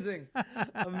 amazing.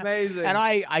 Amazing. And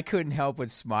I couldn't help but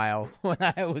smile when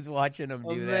I was watching him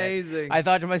do that. Amazing. I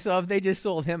thought to myself, they just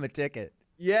sold him a ticket.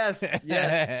 Yes,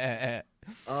 yes.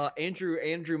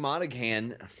 Andrew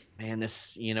Monaghan, man,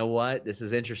 this, you know what? This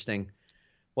is interesting.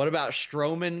 What about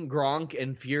Strowman, Gronk,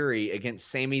 and Fury against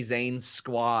Sami Zayn's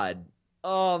squad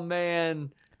Oh,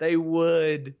 man, they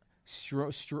would.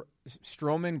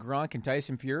 Strowman, Gronk, and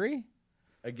Tyson Fury?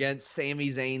 Against Sami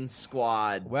Zayn's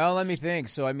squad. Well, let me think.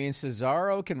 So, I mean,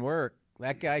 Cesaro can work.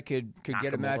 That guy could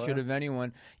get a match out of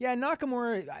anyone. Yeah,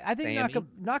 Nakamura. I think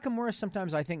Nakamura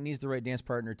sometimes I think needs the right dance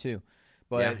partner too.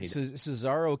 But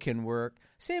Cesaro can work.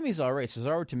 Sammy's all right.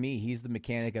 Cesaro, to me, he's the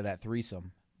mechanic of that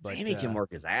threesome. But, Sammy can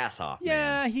work his ass off.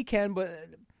 Yeah, man. he can. But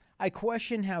I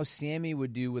question how Sammy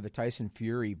would do with a Tyson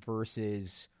Fury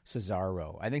versus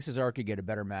Cesaro. I think Cesaro could get a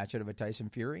better match out of a Tyson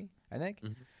Fury. I think.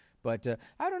 Mm-hmm. But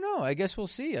I don't know. I guess we'll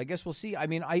see. I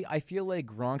mean, I feel like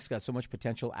Gronk's got so much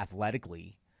potential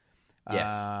athletically.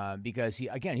 Yes. Because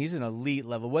he's an elite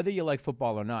level, whether you like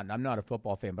football or not. And I'm not a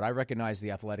football fan, but I recognize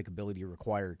the athletic ability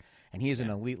required. And he is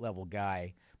an elite level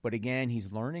guy. But again,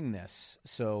 he's learning this.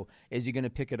 So is he going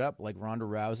to pick it up like Ronda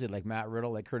Rousey, like Matt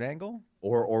Riddle, like Kurt Angle?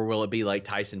 Or will it be like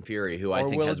Tyson Fury, who I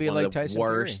think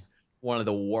has one of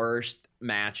the worst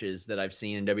matches that I've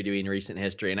seen in WWE in recent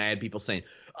history? And I had people saying,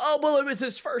 oh, well, it was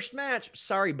his first match.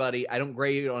 Sorry, buddy. I don't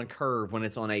grade it on a curve when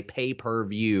it's on a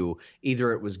pay-per-view.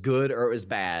 Either it was good or it was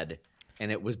bad.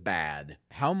 And it was bad.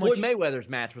 Floyd Mayweather's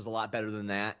match was a lot better than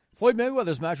that. Floyd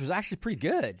Mayweather's match was actually pretty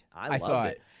good. I thought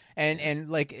it.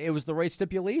 And like it was the right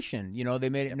stipulation. You know, they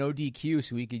made it no DQ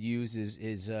so he could use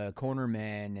his corner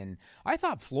man. And I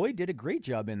thought Floyd did a great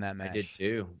job in that match. I did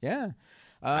too. Yeah.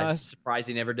 I'm surprised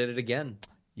he never did it again.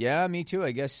 Yeah, me too.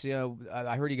 I guess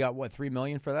I heard he got, $3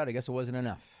 million for that? I guess it wasn't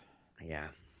enough. Yeah.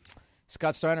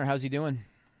 Scott Steiner, how's he doing?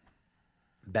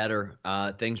 Better.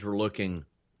 Things were looking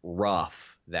rough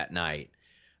that night.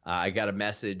 I got a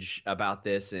message about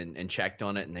this and checked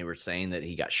on it, and they were saying that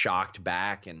he got shocked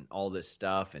back and all this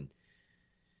stuff. And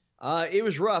it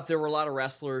was rough. There were a lot of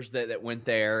wrestlers that went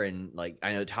there, and like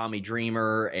I know Tommy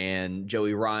Dreamer and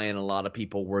Joey Ryan, a lot of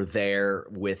people were there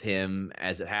with him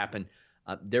as it happened.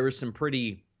 There was some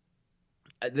pretty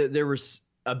there was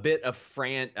a bit of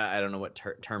I don't know what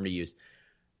term to use.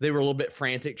 They were a little bit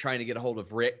frantic trying to get a hold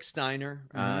of Rick Steiner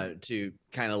to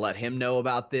kind of let him know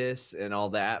about this and all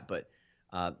that. But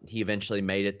he eventually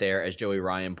made it there, as Joey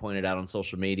Ryan pointed out on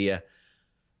social media.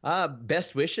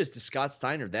 Best wishes to Scott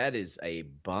Steiner. That is a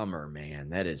bummer,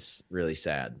 man. That is really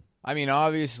sad. I mean,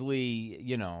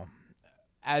 obviously,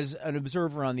 as an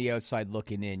observer on the outside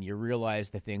looking in, you realize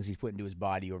the things he's put into his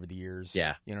body over the years.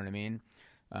 Yeah. You know what I mean?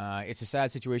 It's a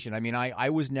sad situation. I mean, I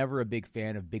was never a big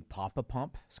fan of Big Papa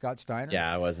Pump, Scott Steiner.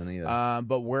 Yeah, I wasn't either.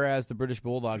 But whereas the British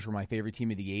Bulldogs were my favorite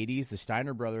team of the 80s, the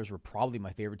Steiner brothers were probably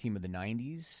my favorite team of the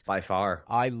 90s. By far.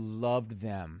 I loved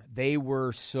them. They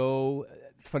were so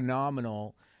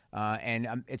phenomenal.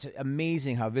 And it's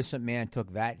amazing how Vince McMahon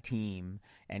took that team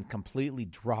and completely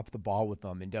dropped the ball with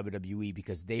them in WWE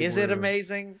because they Is it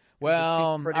amazing?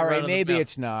 Well, all right, maybe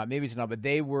it's not. Maybe it's not. But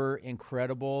they were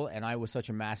incredible, and I was such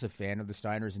a massive fan of the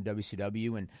Steiners in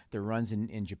WCW and their runs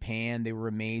in Japan. They were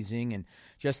amazing, and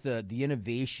just the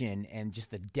innovation and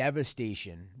just the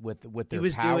devastation with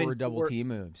their power double team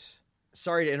moves.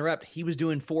 Sorry to interrupt. He was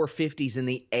doing 450s in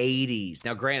the 80s.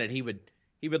 Now, granted, he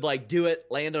would like do it,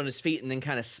 land on his feet, and then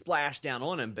kind of splash down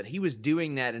on him. But he was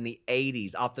doing that in the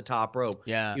 80s off the top rope.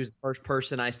 Yeah. He was the first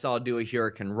person I saw do a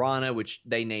Hurricane Rana, which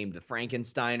they named the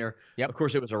Frankensteiner. Yep. Of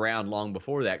course, it was around long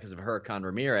before that because of Hurricane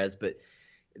Ramirez. But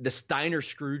the Steiner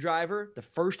screwdriver, the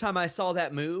first time I saw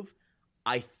that move,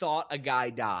 I thought a guy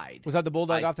died. Was that the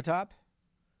Bulldog off the top?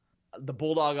 The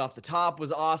Bulldog off the top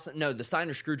was awesome. No, the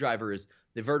Steiner screwdriver is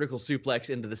the vertical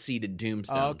suplex into the seated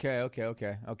tombstone.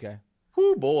 Okay.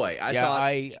 Oh boy,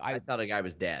 I thought a guy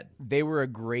was dead. They were a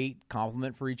great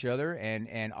compliment for each other,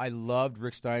 and I loved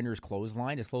Rick Steiner's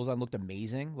clothesline. His clothesline looked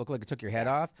amazing, looked like it took your head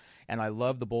off, and I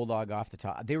loved the Bulldog off the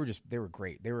top. They were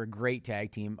great. They were a great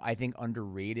tag team. I think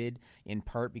underrated in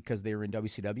part because they were in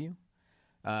WCW.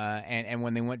 And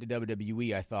when they went to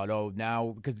WWE, I thought,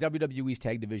 now because WWE's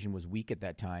tag division was weak at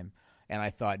that time, and I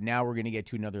thought now we're going to get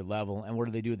to another level. And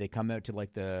what do? They come out to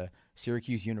like the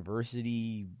Syracuse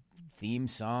University theme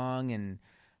song, and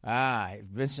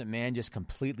Vince McMahon just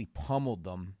completely pummeled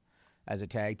them as a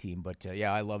tag team. But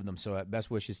yeah, I love them. So best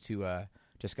wishes to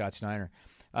Scott Steiner.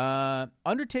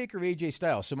 Undertaker, AJ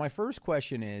Styles. So my first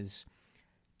question is,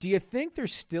 do you think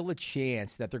there's still a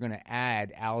chance that they're going to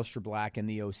add Aleister Black and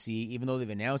the OC, even though they've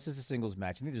announced it's a singles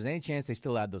match? Do you think there's any chance they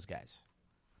still add those guys?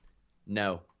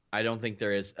 No, I don't think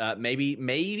there is.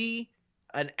 Maybe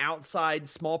an outside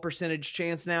small percentage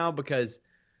chance now because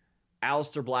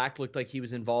Aleister Black looked like he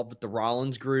was involved with the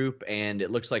Rollins group, and it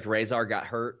looks like Razor got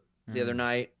hurt the other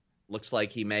night. Looks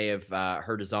like he may have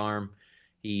hurt his arm.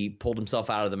 He pulled himself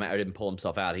out of the match. Didn't pull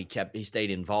himself out. He stayed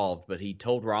involved, but he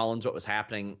told Rollins what was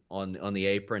happening on the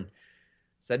apron.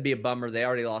 So that'd be a bummer. They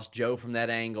already lost Joe from that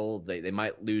angle. They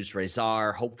might lose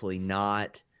Rezar. Hopefully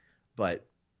not. But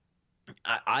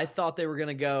I thought they were going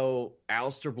to go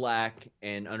Aleister Black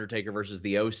and Undertaker versus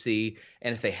the OC.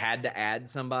 And if they had to add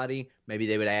somebody, maybe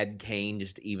they would add Kane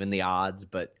just to even the odds.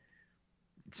 But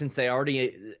since they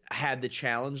already had the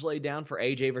challenge laid down for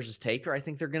AJ versus Taker, I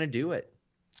think they're going to do it.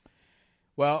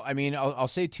 Well, I mean, I'll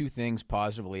say two things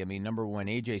positively. I mean, number one,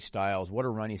 AJ Styles, what a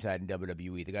run he's had in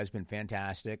WWE. The guy's been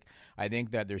fantastic. I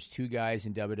think that there's two guys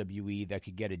in WWE that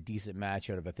could get a decent match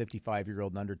out of a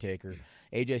 55-year-old Undertaker.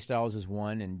 AJ Styles is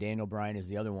one, and Daniel Bryan is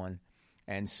the other one.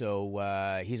 And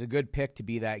so he's a good pick to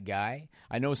be that guy.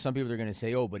 I know some people are going to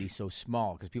say, oh, but he's so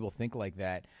small, because people think like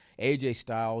that. AJ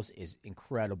Styles is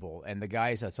incredible, and the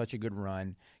guy's had such a good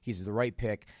run. He's the right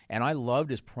pick, and I loved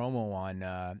his promo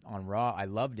on Raw. I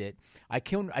loved it. I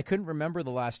couldn't remember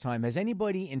the last time. Has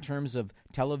anybody, in terms of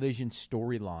television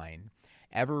storyline,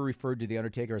 ever referred to The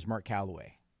Undertaker as Mark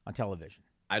Calloway on television?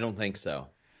 I don't think so.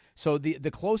 So the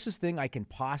closest thing I can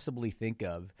possibly think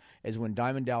of is when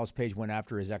Diamond Dallas Page went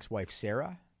after his ex-wife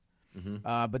Sarah. Mm-hmm.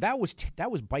 But that was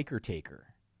Biker Taker.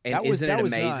 And isn't it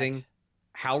amazing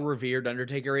how revered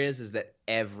Undertaker is that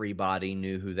everybody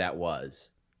knew who that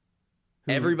was.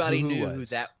 Everybody knew who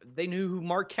that. They knew who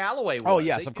Mark Calloway was. Oh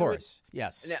yes, of course.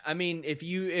 Yes. I mean,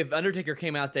 if Undertaker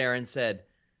came out there and said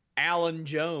Alan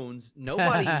Jones,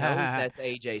 nobody knows that's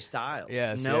AJ Styles.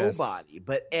 Yes, nobody. Yes.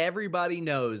 But everybody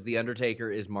knows the Undertaker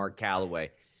is Mark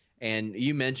Calloway. And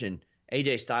you mentioned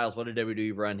AJ Styles, what a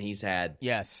WWE run he's had.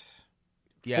 Yes.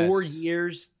 4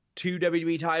 years, 2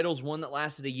 WWE titles, one that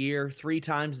lasted a year, 3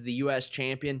 times the U.S.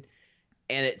 champion.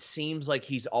 And it seems like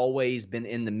he's always been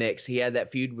in the mix. He had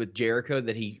that feud with Jericho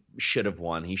that he should have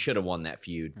won. He should have won that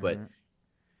feud. But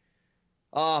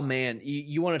oh, man,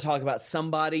 you want to talk about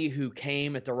somebody who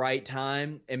came at the right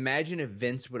time? Imagine if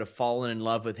Vince would have fallen in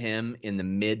love with him in the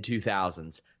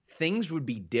mid-2000s. Things would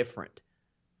be different.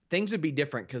 Things would be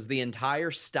different because the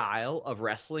entire style of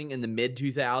wrestling in the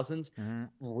mid-2000s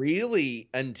really,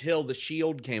 until the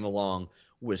Shield came along,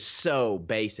 was so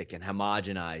basic and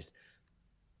homogenized.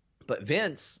 But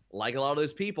Vince, like a lot of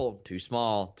those people, too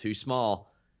small.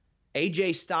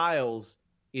 AJ Styles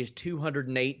is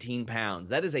 218 pounds.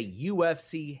 That is a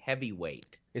UFC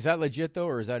heavyweight. Is that legit, though,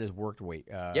 or is that his worked weight?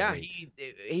 Yeah, weight?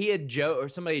 he had or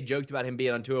somebody had joked about him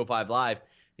being on 205 Live, and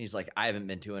he's like, I haven't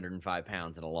been 205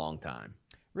 pounds in a long time.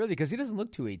 Really? Because he doesn't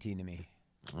look 218 to me.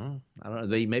 I don't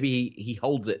know. Maybe he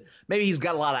holds it. Maybe he's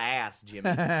got a lot of ass, Jimmy.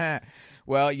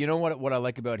 Well, you know what I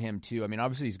like about him, too? I mean,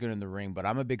 obviously he's good in the ring, but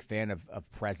I'm a big fan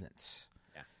of presence.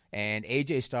 Yeah. And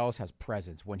AJ Styles has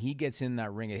presence. When he gets in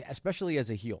that ring, especially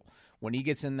as a heel, when he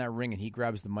gets in that ring and he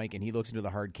grabs the mic and he looks into the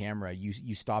hard camera,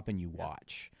 you stop and you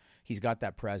watch. He's got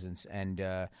that presence. And,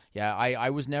 I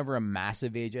was never a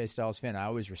massive AJ Styles fan. I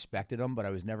always respected him, but I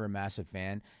was never a massive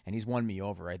fan. And he's won me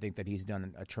over. I think that he's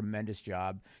done a tremendous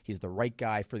job. He's the right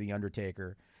guy for The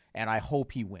Undertaker. And I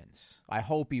hope he wins.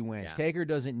 Yeah. Taker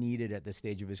doesn't need it at this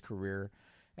stage of his career.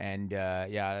 And,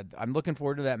 I'm looking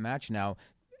forward to that match now.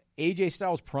 AJ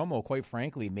Styles' promo, quite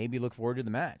frankly, made me look forward to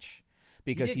the match.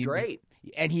 Because he did great.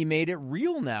 And he made it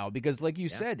real now. Because like you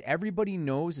said, everybody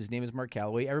knows his name is Mark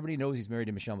Calloway. Everybody knows he's married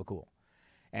to Michelle McCool.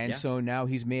 And so now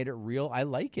he's made it real. I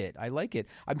like it.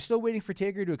 I'm still waiting for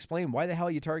Taker to explain why the hell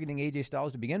are you targeting AJ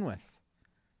Styles to begin with?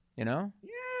 You know? Yeah.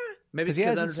 Maybe it's he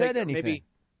hasn't said anything.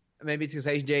 Maybe it's because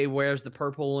AJ wears the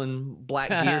purple and black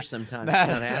gear sometimes.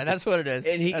 That's what it is.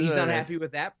 And he's not happy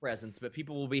with that presence, but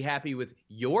people will be happy with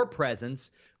your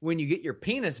presence when you get your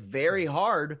penis very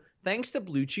hard thanks to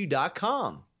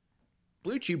BlueChew.com.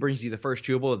 Blue Chew brings you the first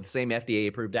chewable with the same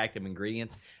FDA-approved active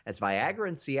ingredients as Viagra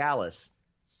and Cialis.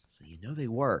 So you know they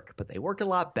work, but they work a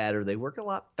lot better, they work a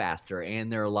lot faster,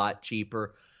 and they're a lot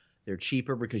cheaper. They're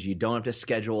cheaper because you don't have to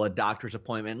schedule a doctor's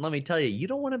appointment. And let me tell you, you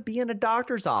don't want to be in a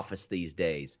doctor's office these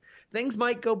days. Things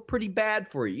might go pretty bad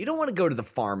for you. You don't want to go to the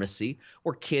pharmacy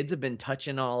where kids have been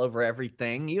touching all over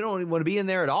everything. You don't want to be in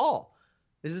there at all.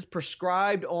 This is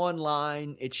prescribed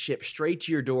online. It's shipped straight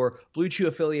to your door. Blue Chew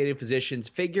affiliated physicians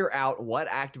figure out what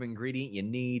active ingredient you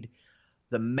need.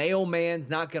 The mailman's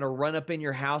not going to run up in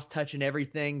your house touching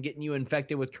everything, getting you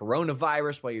infected with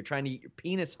coronavirus while you're trying to get your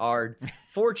penis hard.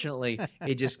 Fortunately,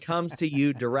 it just comes to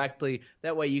you directly.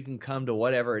 That way you can come to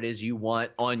whatever it is you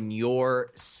want on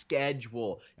your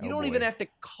schedule. You don't even have to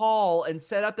call and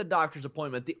set up the doctor's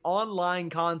appointment. The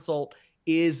online consult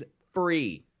is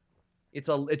free. It's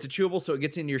a chewable, so it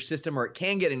gets into your system, or it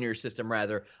can get into your system,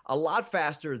 rather, a lot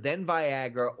faster than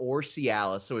Viagra or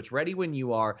Cialis. So it's ready when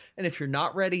you are. And if you're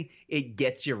not ready, it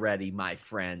gets you ready, my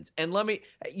friends. And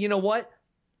you know what?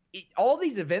 All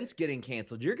these events getting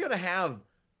canceled, you're going to have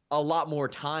a lot more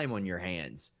time on your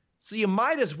hands. So you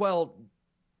might as well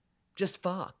just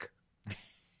fuck.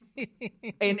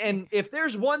 and if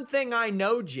there's one thing I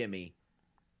know, Jimmy,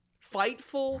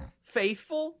 Fightful,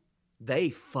 faithful, they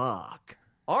fuck.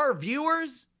 Our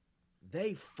viewers,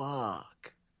 they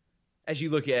fuck. As you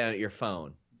look at your phone,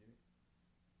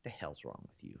 what the hell's wrong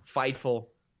with you? Fightful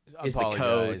is the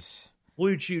code.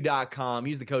 BlueChew.com.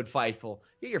 Use the code Fightful.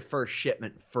 Get your first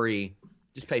shipment free.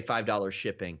 Just pay $5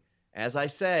 shipping. As I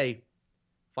say,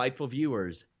 Fightful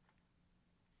viewers,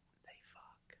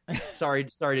 they fuck. Sorry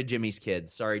to Jimmy's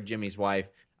kids. Sorry, Jimmy's wife.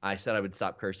 I said I would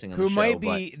stop cursing on the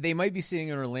show. They might be sitting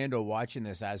in Orlando watching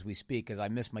this as we speak because I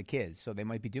miss my kids, so they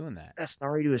might be doing that.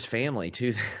 Sorry to his family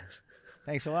too.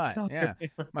 Thanks a lot. Yeah,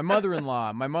 my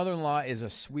mother-in-law is a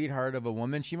sweetheart of a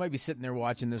woman. She might be sitting there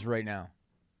watching this right now.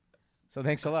 So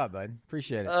thanks a lot, bud.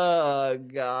 Appreciate it. Oh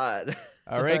God.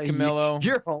 All right, Camillo.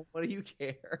 You're home. What do you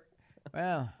care?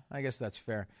 Well, I guess that's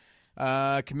fair.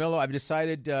 Camillo, I've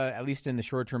decided, at least in the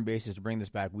short-term basis, to bring this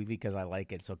back weekly because I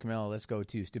like it. So, Camillo, let's go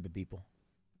to Stupid People.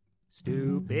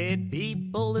 Stupid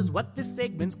People is what this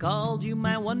segment's called. You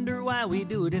might wonder why we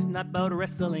do it. It's not about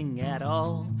wrestling at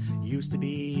all. Used to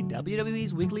be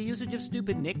WWE's weekly usage of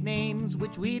stupid nicknames,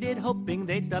 which we did hoping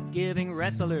they'd stop giving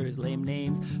wrestlers lame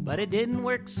names. But it didn't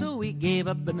work, so we gave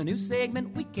up. In the new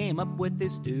segment we came up with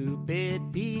is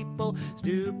Stupid People.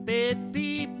 Stupid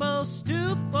People.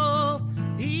 Stupid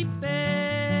People.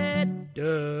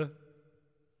 Duh.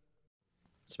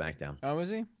 SmackDown. Oh, was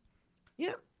he?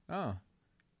 Yeah. Oh.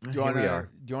 Do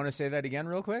you want to say that again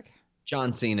real quick?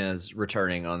 John Cena's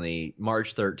returning on the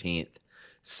March 13th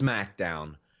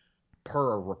SmackDown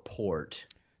per a report.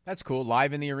 That's cool.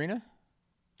 Live in the arena?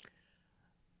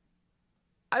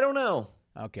 I don't know.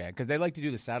 Okay, because they like to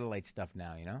do the satellite stuff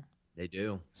now, you know? They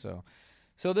do. So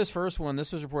this first one,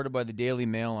 this was reported by the Daily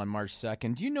Mail on March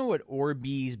 2nd. Do you know what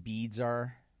Orbeez beads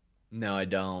are? No, I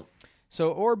don't.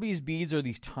 So Orbeez beads are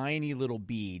these tiny little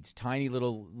beads, tiny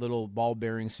little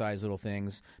ball-bearing size little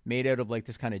things made out of like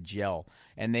this kind of gel,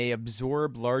 and they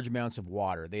absorb large amounts of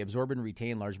water. They absorb and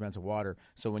retain large amounts of water.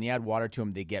 So when you add water to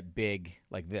them, they get big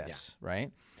like this,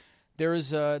 right? There's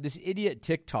this idiot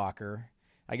TikToker.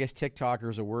 I guess TikToker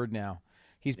is a word now.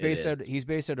 He's based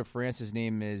out of France. His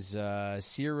name is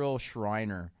Cyril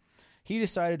Schreiner. He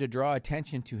decided to draw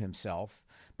attention to himself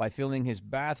by filling his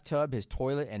bathtub, his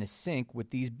toilet, and his sink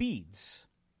with these beads,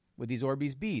 with these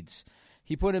Orbeez beads.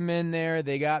 He put them in there.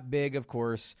 They got big, of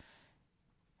course.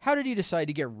 How did he decide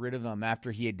to get rid of them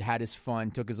after he had had his fun,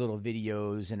 took his little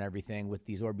videos and everything with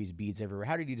these Orbeez beads everywhere?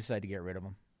 How did he decide to get rid of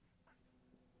them?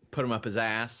 Put them up his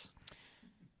ass.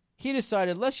 He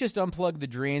decided, let's just unplug the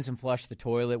drains and flush the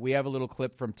toilet. We have a little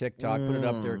clip from TikTok. Put it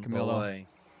up there, Camillo. Boy.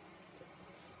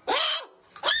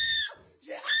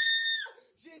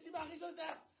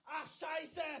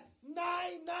 Scheiße!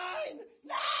 Nein, nein,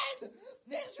 nein!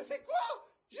 Merde, je fais quoi?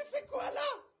 Je fais quoi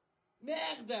là?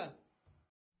 Merde!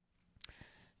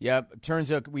 Yeah,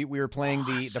 turns out we were playing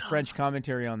the French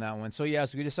commentary on that one. So,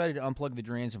 yes, we decided to unplug the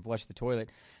drains and flush the toilet.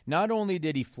 Not only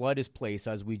did he flood his place,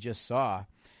 as we just saw,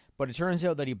 but it turns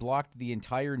out that he blocked the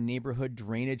entire neighborhood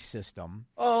drainage system.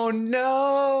 Oh,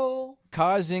 no!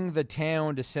 Causing the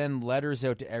town to send letters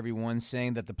out to everyone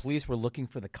saying that the police were looking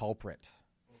for the culprit.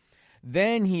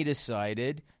 Then he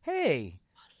decided, hey,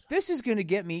 this is going to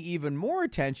get me even more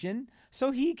attention. So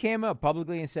he came out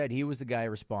publicly and said he was the guy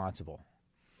responsible.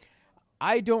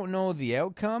 I don't know the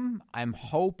outcome. I'm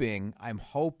hoping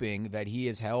that he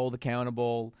is held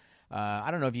accountable. I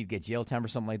don't know if he'd get jail time or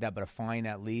something like that, but a fine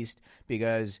at least,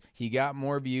 because he got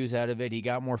more views out of it. He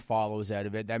got more follows out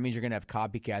of it. That means you're going to have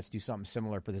copycats do something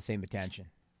similar for the same attention.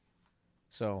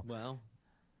 So, well,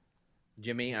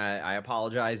 Jimmy, I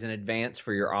apologize in advance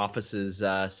for your office's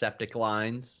septic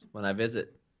lines when I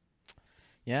visit.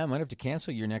 Yeah, I might have to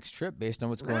cancel your next trip based on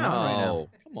what's going on right now.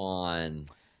 Come on.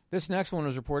 This next one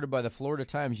was reported by the Florida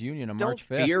Times-Union on March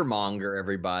 5th. Don't fearmonger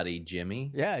everybody,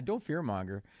 Jimmy. Yeah, don't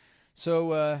fearmonger.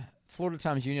 So, Florida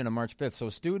Times-Union on March 5th. So,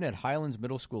 a student at Highlands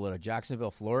Middle School out of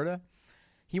Jacksonville, Florida,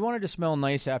 he wanted to smell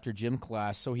nice after gym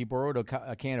class, so he borrowed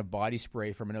a can of body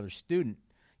spray from another student,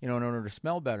 in order to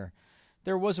smell better.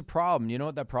 There was a problem. You know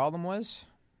what that problem was?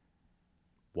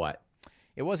 What?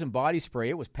 It wasn't body spray.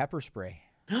 It was pepper spray.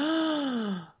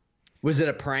 Was it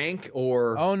a prank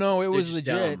or? Oh, no, it was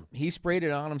legit. He sprayed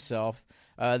it on himself.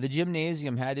 The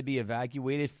gymnasium had to be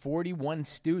evacuated. 41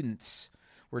 students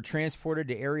were transported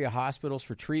to area hospitals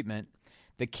for treatment.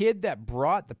 The kid that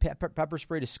brought the pepper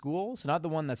spray to school, so not the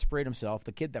one that sprayed himself,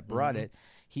 the kid that brought it,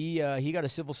 he got a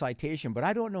civil citation, but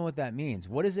I don't know what that means.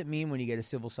 What does it mean when you get a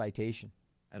civil citation?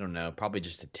 I don't know. Probably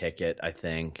just a ticket, I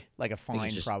think. Like a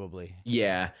fine, probably.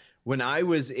 Yeah. When I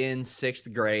was in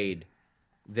 6th grade,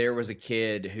 there was a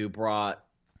kid who brought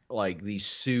like these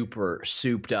super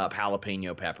souped up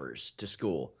jalapeno peppers to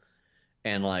school.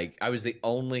 And like I was the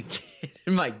only kid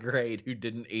in my grade who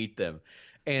didn't eat them.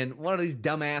 And what are these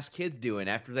dumbass kids doing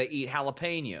after they eat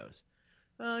jalapenos?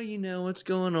 Oh, you know what's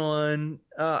going on.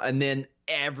 And then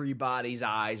everybody's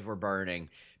eyes were burning.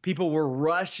 People were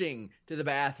rushing to the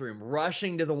bathroom,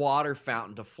 rushing to the water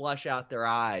fountain to flush out their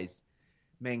eyes.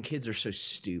 Man, kids are so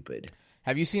stupid.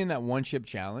 Have you seen that one chip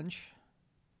challenge?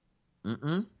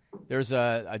 Mm-mm. There's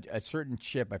a certain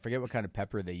chip. I forget what kind of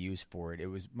pepper they use for it. It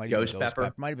was might have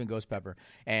been ghost pepper,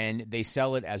 and they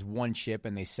sell it as one chip,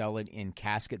 and they sell it in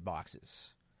casket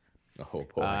boxes. Oh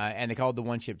boy! And they call it the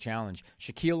one chip challenge.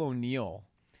 Shaquille O'Neal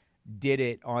did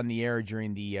it on the air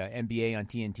during the NBA on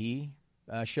TNT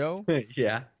show.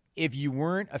 Yeah. If you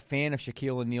weren't a fan of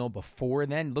Shaquille O'Neal before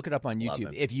then, look it up on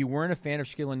YouTube. If you weren't a fan of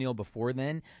Shaquille O'Neal before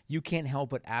then, you can't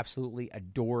help but absolutely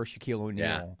adore Shaquille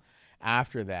O'Neal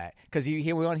after that. Because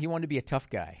he wanted to be a tough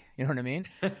guy. You know what I mean?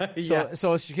 Yeah.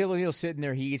 So Shaquille O'Neal sitting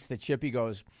there, he eats the chip, he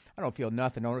goes, I don't feel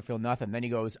nothing. Then he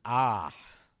goes,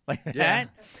 like that.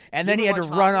 And then he had to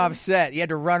run off set. He had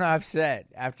to run off set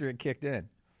after it kicked in.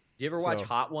 You ever watch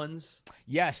Hot Ones?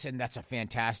 Yes, and that's a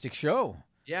fantastic show.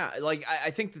 Yeah, like I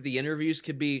think that the interviews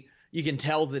could be. You can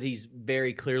tell that he's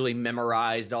very clearly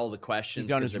memorized all the questions.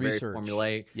 He's done his research. Very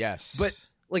formulaic. Yes, but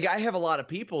like I have a lot of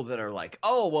people that are like,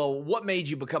 "Oh, well, what made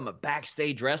you become a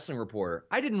backstage wrestling reporter?"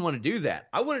 I didn't want to do that.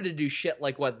 I wanted to do shit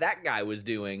like what that guy was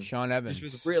doing. Sean Evans.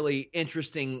 Just was really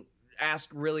interesting. Ask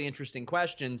really interesting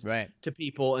questions right. to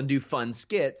people and do fun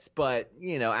skits, but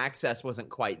access wasn't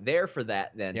quite there for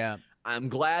that. Then, yeah. I'm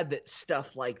glad that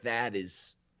stuff like that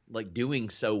is like doing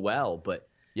so well, but.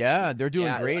 Yeah, they're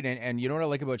doing great, and you know what I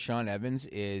like about Sean Evans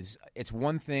is it's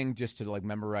one thing just to like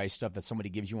memorize stuff that somebody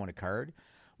gives you on a card.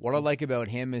 What I like about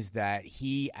him is that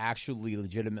he actually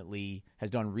legitimately has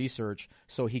done research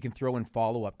so he can throw in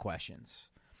follow-up questions.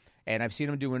 And I've seen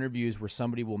him do interviews where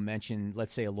somebody will mention,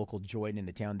 let's say, a local joint in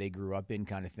the town they grew up in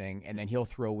kind of thing, and then he'll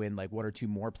throw in like one or two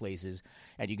more places,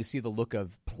 and you can see the look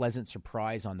of pleasant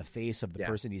surprise on the face of the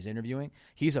person he's interviewing.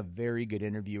 He's a very good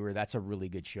interviewer. That's a really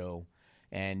good show.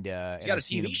 And he's got a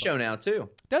TV show now too.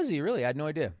 Does he really? I had no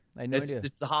idea.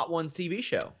 It's the Hot Ones TV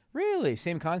show. Really?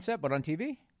 Same concept, but on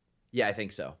TV? Yeah, I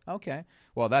think so. Okay.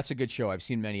 Well, that's a good show. I've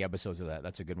seen many episodes of that.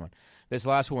 That's a good one. This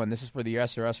last one, this is for the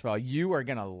SRS file. You are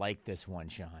going to like this one,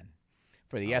 Sean.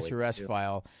 For the SRS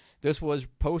file, this was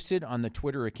posted on the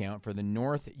Twitter account for the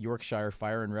North Yorkshire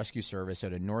Fire and Rescue Service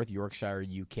out of North Yorkshire,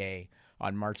 UK,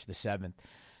 on March the 7th.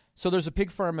 So there's a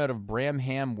pig farm out of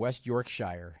Bramham, West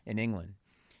Yorkshire in England.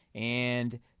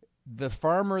 And the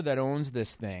farmer that owns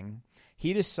this thing,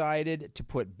 he decided to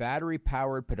put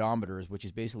battery-powered pedometers, which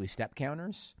is basically step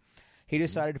counters. He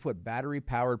decided to put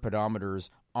battery-powered pedometers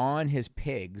on his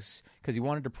pigs because he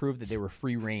wanted to prove that they were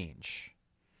free range.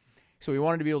 So he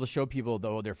wanted to be able to show people,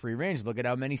 though, they're free range. Look at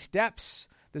how many steps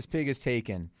this pig has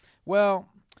taken. Well,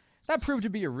 that proved to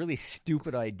be a really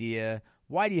stupid idea.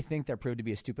 Why do you think that proved to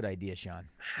be a stupid idea, Sean?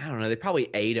 I don't know. They probably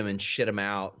ate him and shit him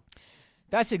out.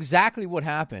 That's exactly what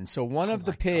happened. So one of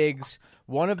the pigs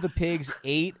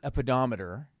ate a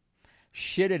pedometer,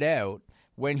 shit it out.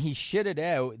 When he shit it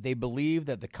out, they believe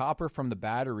that the copper from the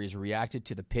batteries reacted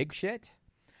to the pig shit,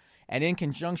 and in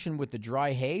conjunction with the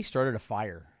dry hay, started a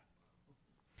fire.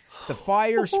 The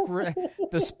fire spread.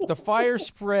 The fire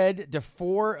spread to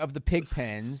 4 of the pig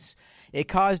pens. It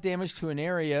caused damage to an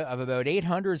area of about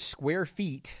 800 square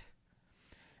feet,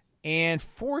 and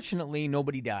fortunately,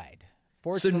 nobody died.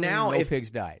 Fortunately, no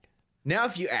pigs died. Now,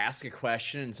 if you ask a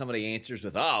question and somebody answers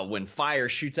with, when fire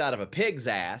shoots out of a pig's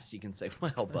ass, you can say,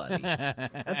 well, buddy,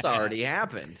 that's already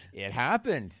happened. It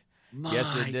happened.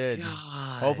 Yes, it did.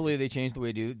 God. Hopefully, they change the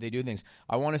way they do things.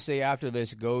 I want to say after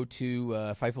this, go to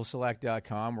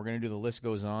FightfulSelect.com. We're going to do The List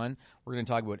Goes On. We're going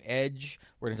to talk about Edge.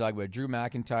 We're going to talk about Drew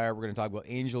McIntyre. We're going to talk about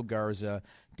Angel Garza,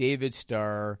 David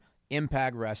Starr,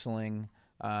 Impact Wrestling.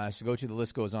 So go to The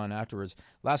List Goes On afterwards.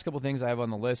 Last couple things I have on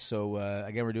the list. So,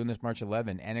 again, we're doing this March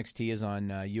 11. NXT is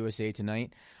on USA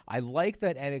tonight. I like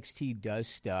that NXT does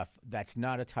stuff that's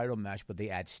not a title match, but they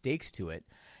add stakes to it.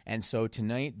 And so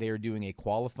tonight they are doing a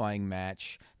qualifying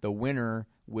match. The winner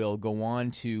will go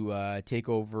on to take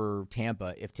over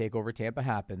Tampa if Takeover Tampa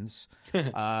happens,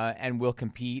 and will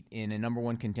compete in a number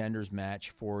one contenders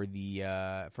match for the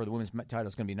women's title.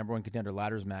 It's going to be a number one contender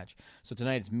ladders match. So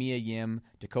tonight it's Mia Yim,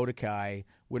 Dakota Kai.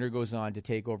 Winner goes on to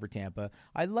take over Tampa.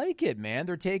 I like it, man.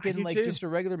 They're taking just a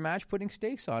regular match, putting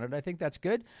stakes on it. I think that's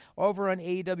good. Over on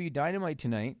AEW Dynamite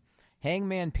tonight,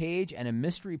 Hangman Page and a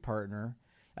mystery partner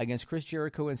against Chris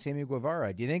Jericho and Sammy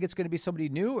Guevara. Do you think it's going to be somebody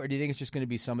new, or do you think it's just going to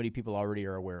be somebody people already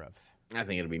are aware of? I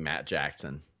think it'll be Matt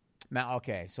Jackson.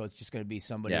 Okay, so it's just going to be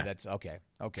somebody that's okay.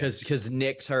 Because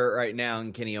Nick's hurt right now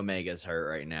and Kenny Omega's hurt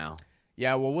right now.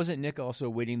 Yeah, well, wasn't Nick also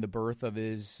awaiting the birth of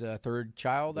his third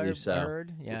child? I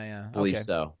heard. Yeah. Believe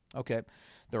so. Okay.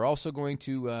 They're also going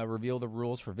to reveal the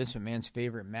rules for Vince McMahon's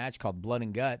favorite match called Blood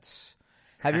and Guts.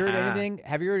 Have you heard anything?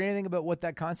 Have you heard anything about what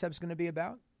that concept's going to be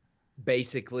about?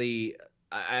 Basically,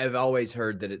 I've always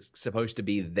heard that it's supposed to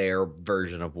be their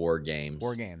version of War Games.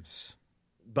 War Games.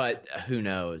 But who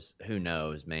knows? Who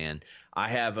knows, man? I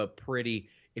have a pretty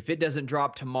 – if it doesn't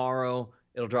drop tomorrow,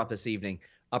 it'll drop this evening.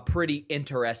 A pretty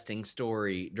interesting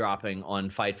story dropping on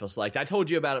Fightful Select. I told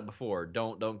you about it before.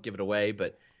 Don't give it away,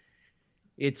 but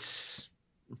it's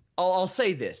 – I'll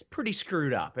say this. Pretty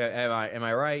screwed up. Am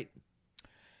I right?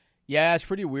 Yeah, it's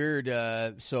pretty weird.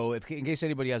 So in case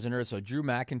anybody hasn't heard, so Drew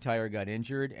McIntyre got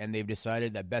injured, and they've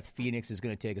decided that Beth Phoenix is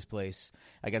going to take his place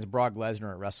against Brock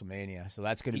Lesnar at WrestleMania. So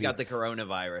that's going to be... He got the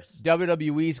coronavirus.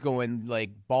 WWE's going like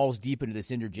balls deep into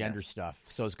this intergender stuff.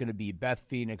 So it's going to be Beth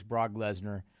Phoenix, Brock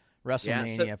Lesnar,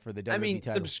 WrestleMania for the WWE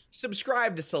title.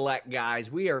 Subscribe to Select,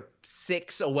 guys. We are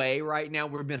 6 away right now.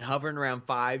 We've been hovering around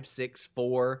 5, 6,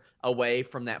 4 away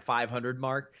from that 500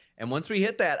 mark. And once we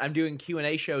hit that, I'm doing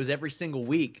Q&A shows every single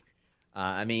week.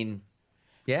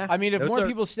 If more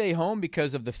people stay home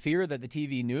because of the fear that the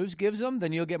TV news gives them,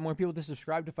 then you'll get more people to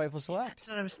subscribe to Fightful Select. That's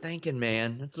what I was thinking,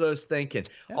 man. That's what I was thinking.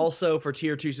 Yeah. Also, for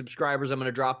Tier 2 subscribers, I'm going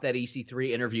to drop that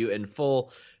EC3 interview in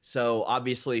full. So,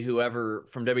 obviously, whoever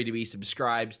from WWE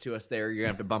subscribes to us there, you're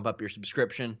going to have to bump up your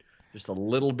subscription just a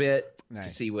little bit to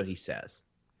see what he says.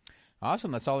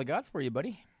 Awesome. That's all I got for you,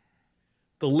 buddy.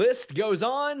 The list goes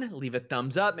on. Leave a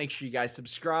thumbs up. Make sure you guys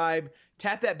subscribe.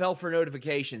 Tap that bell for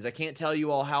notifications. I can't tell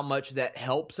you all how much that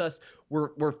helps us.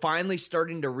 We're finally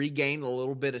starting to regain a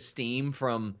little bit of steam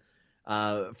from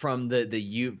the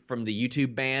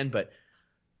YouTube ban, but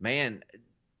man,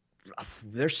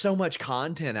 there's so much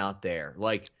content out there.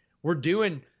 Like, we're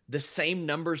doing the same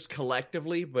numbers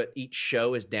collectively, but each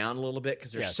show is down a little bit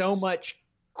because there's so much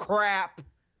crap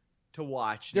to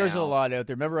watch. There's a lot out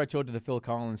there. Remember I told you the Phil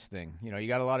Collins thing. You know, you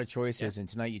got a lot of choices, and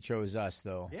tonight you chose us,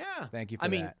 though. Yeah. Thank you for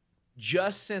that.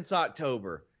 Just since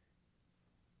October,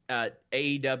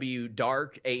 AEW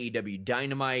Dark, AEW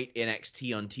Dynamite,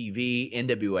 NXT on TV,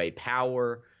 NWA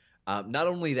Power. Not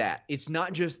only that, it's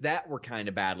not just that we're kind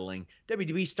of battling.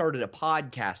 WWE started a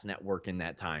podcast network in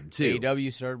that time, too.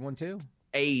 AEW started one, too.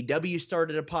 AEW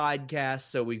started a podcast,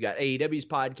 so we've got AEW's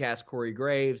podcast, Corey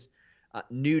Graves.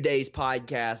 New Day's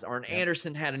podcast. Arn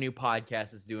Anderson had a new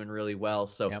podcast that's doing really well.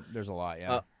 So there's a lot,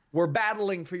 we're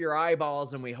battling for your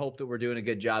eyeballs, and we hope that we're doing a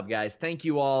good job, guys. Thank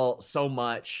you all so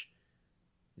much.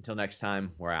 Until next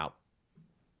time, we're out.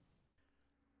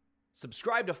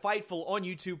 Subscribe to Fightful on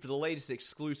YouTube for the latest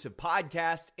exclusive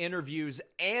podcasts, interviews,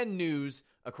 and news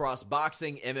across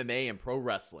boxing, MMA, and pro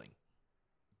wrestling.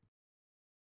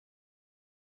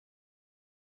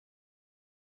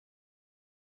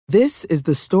 This is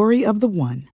the story of the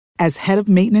one. As head of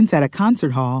maintenance at a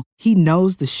concert hall, he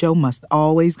knows the show must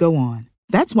always go on.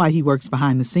 That's why he works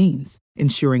behind the scenes,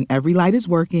 ensuring every light is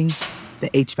working, the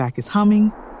HVAC is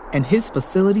humming, and his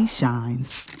facility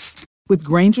shines. With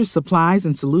Grainger's supplies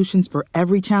and solutions for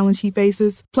every challenge he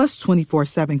faces, plus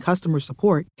 24/7 customer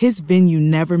support, his venue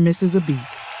never misses a beat.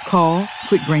 Call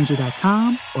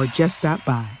quickgrainger.com or just stop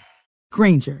by.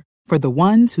 Grainger, for the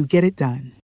ones who get it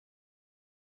done.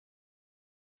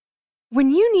 When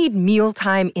you need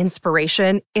mealtime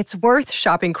inspiration, it's worth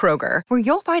shopping Kroger, where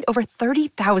you'll find over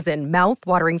 30,000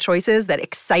 mouth-watering choices that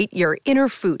excite your inner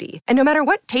foodie. And no matter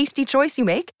what tasty choice you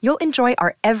make, you'll enjoy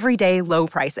our everyday low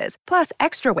prices, plus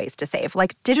extra ways to save,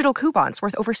 like digital coupons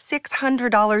worth over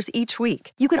 $600 each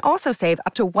week. You can also save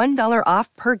up to $1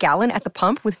 off per gallon at the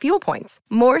pump with fuel points.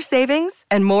 More savings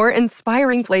and more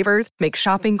inspiring flavors make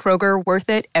shopping Kroger worth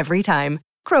it every time.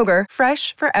 Kroger,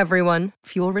 fresh for everyone.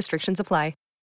 Fuel restrictions apply.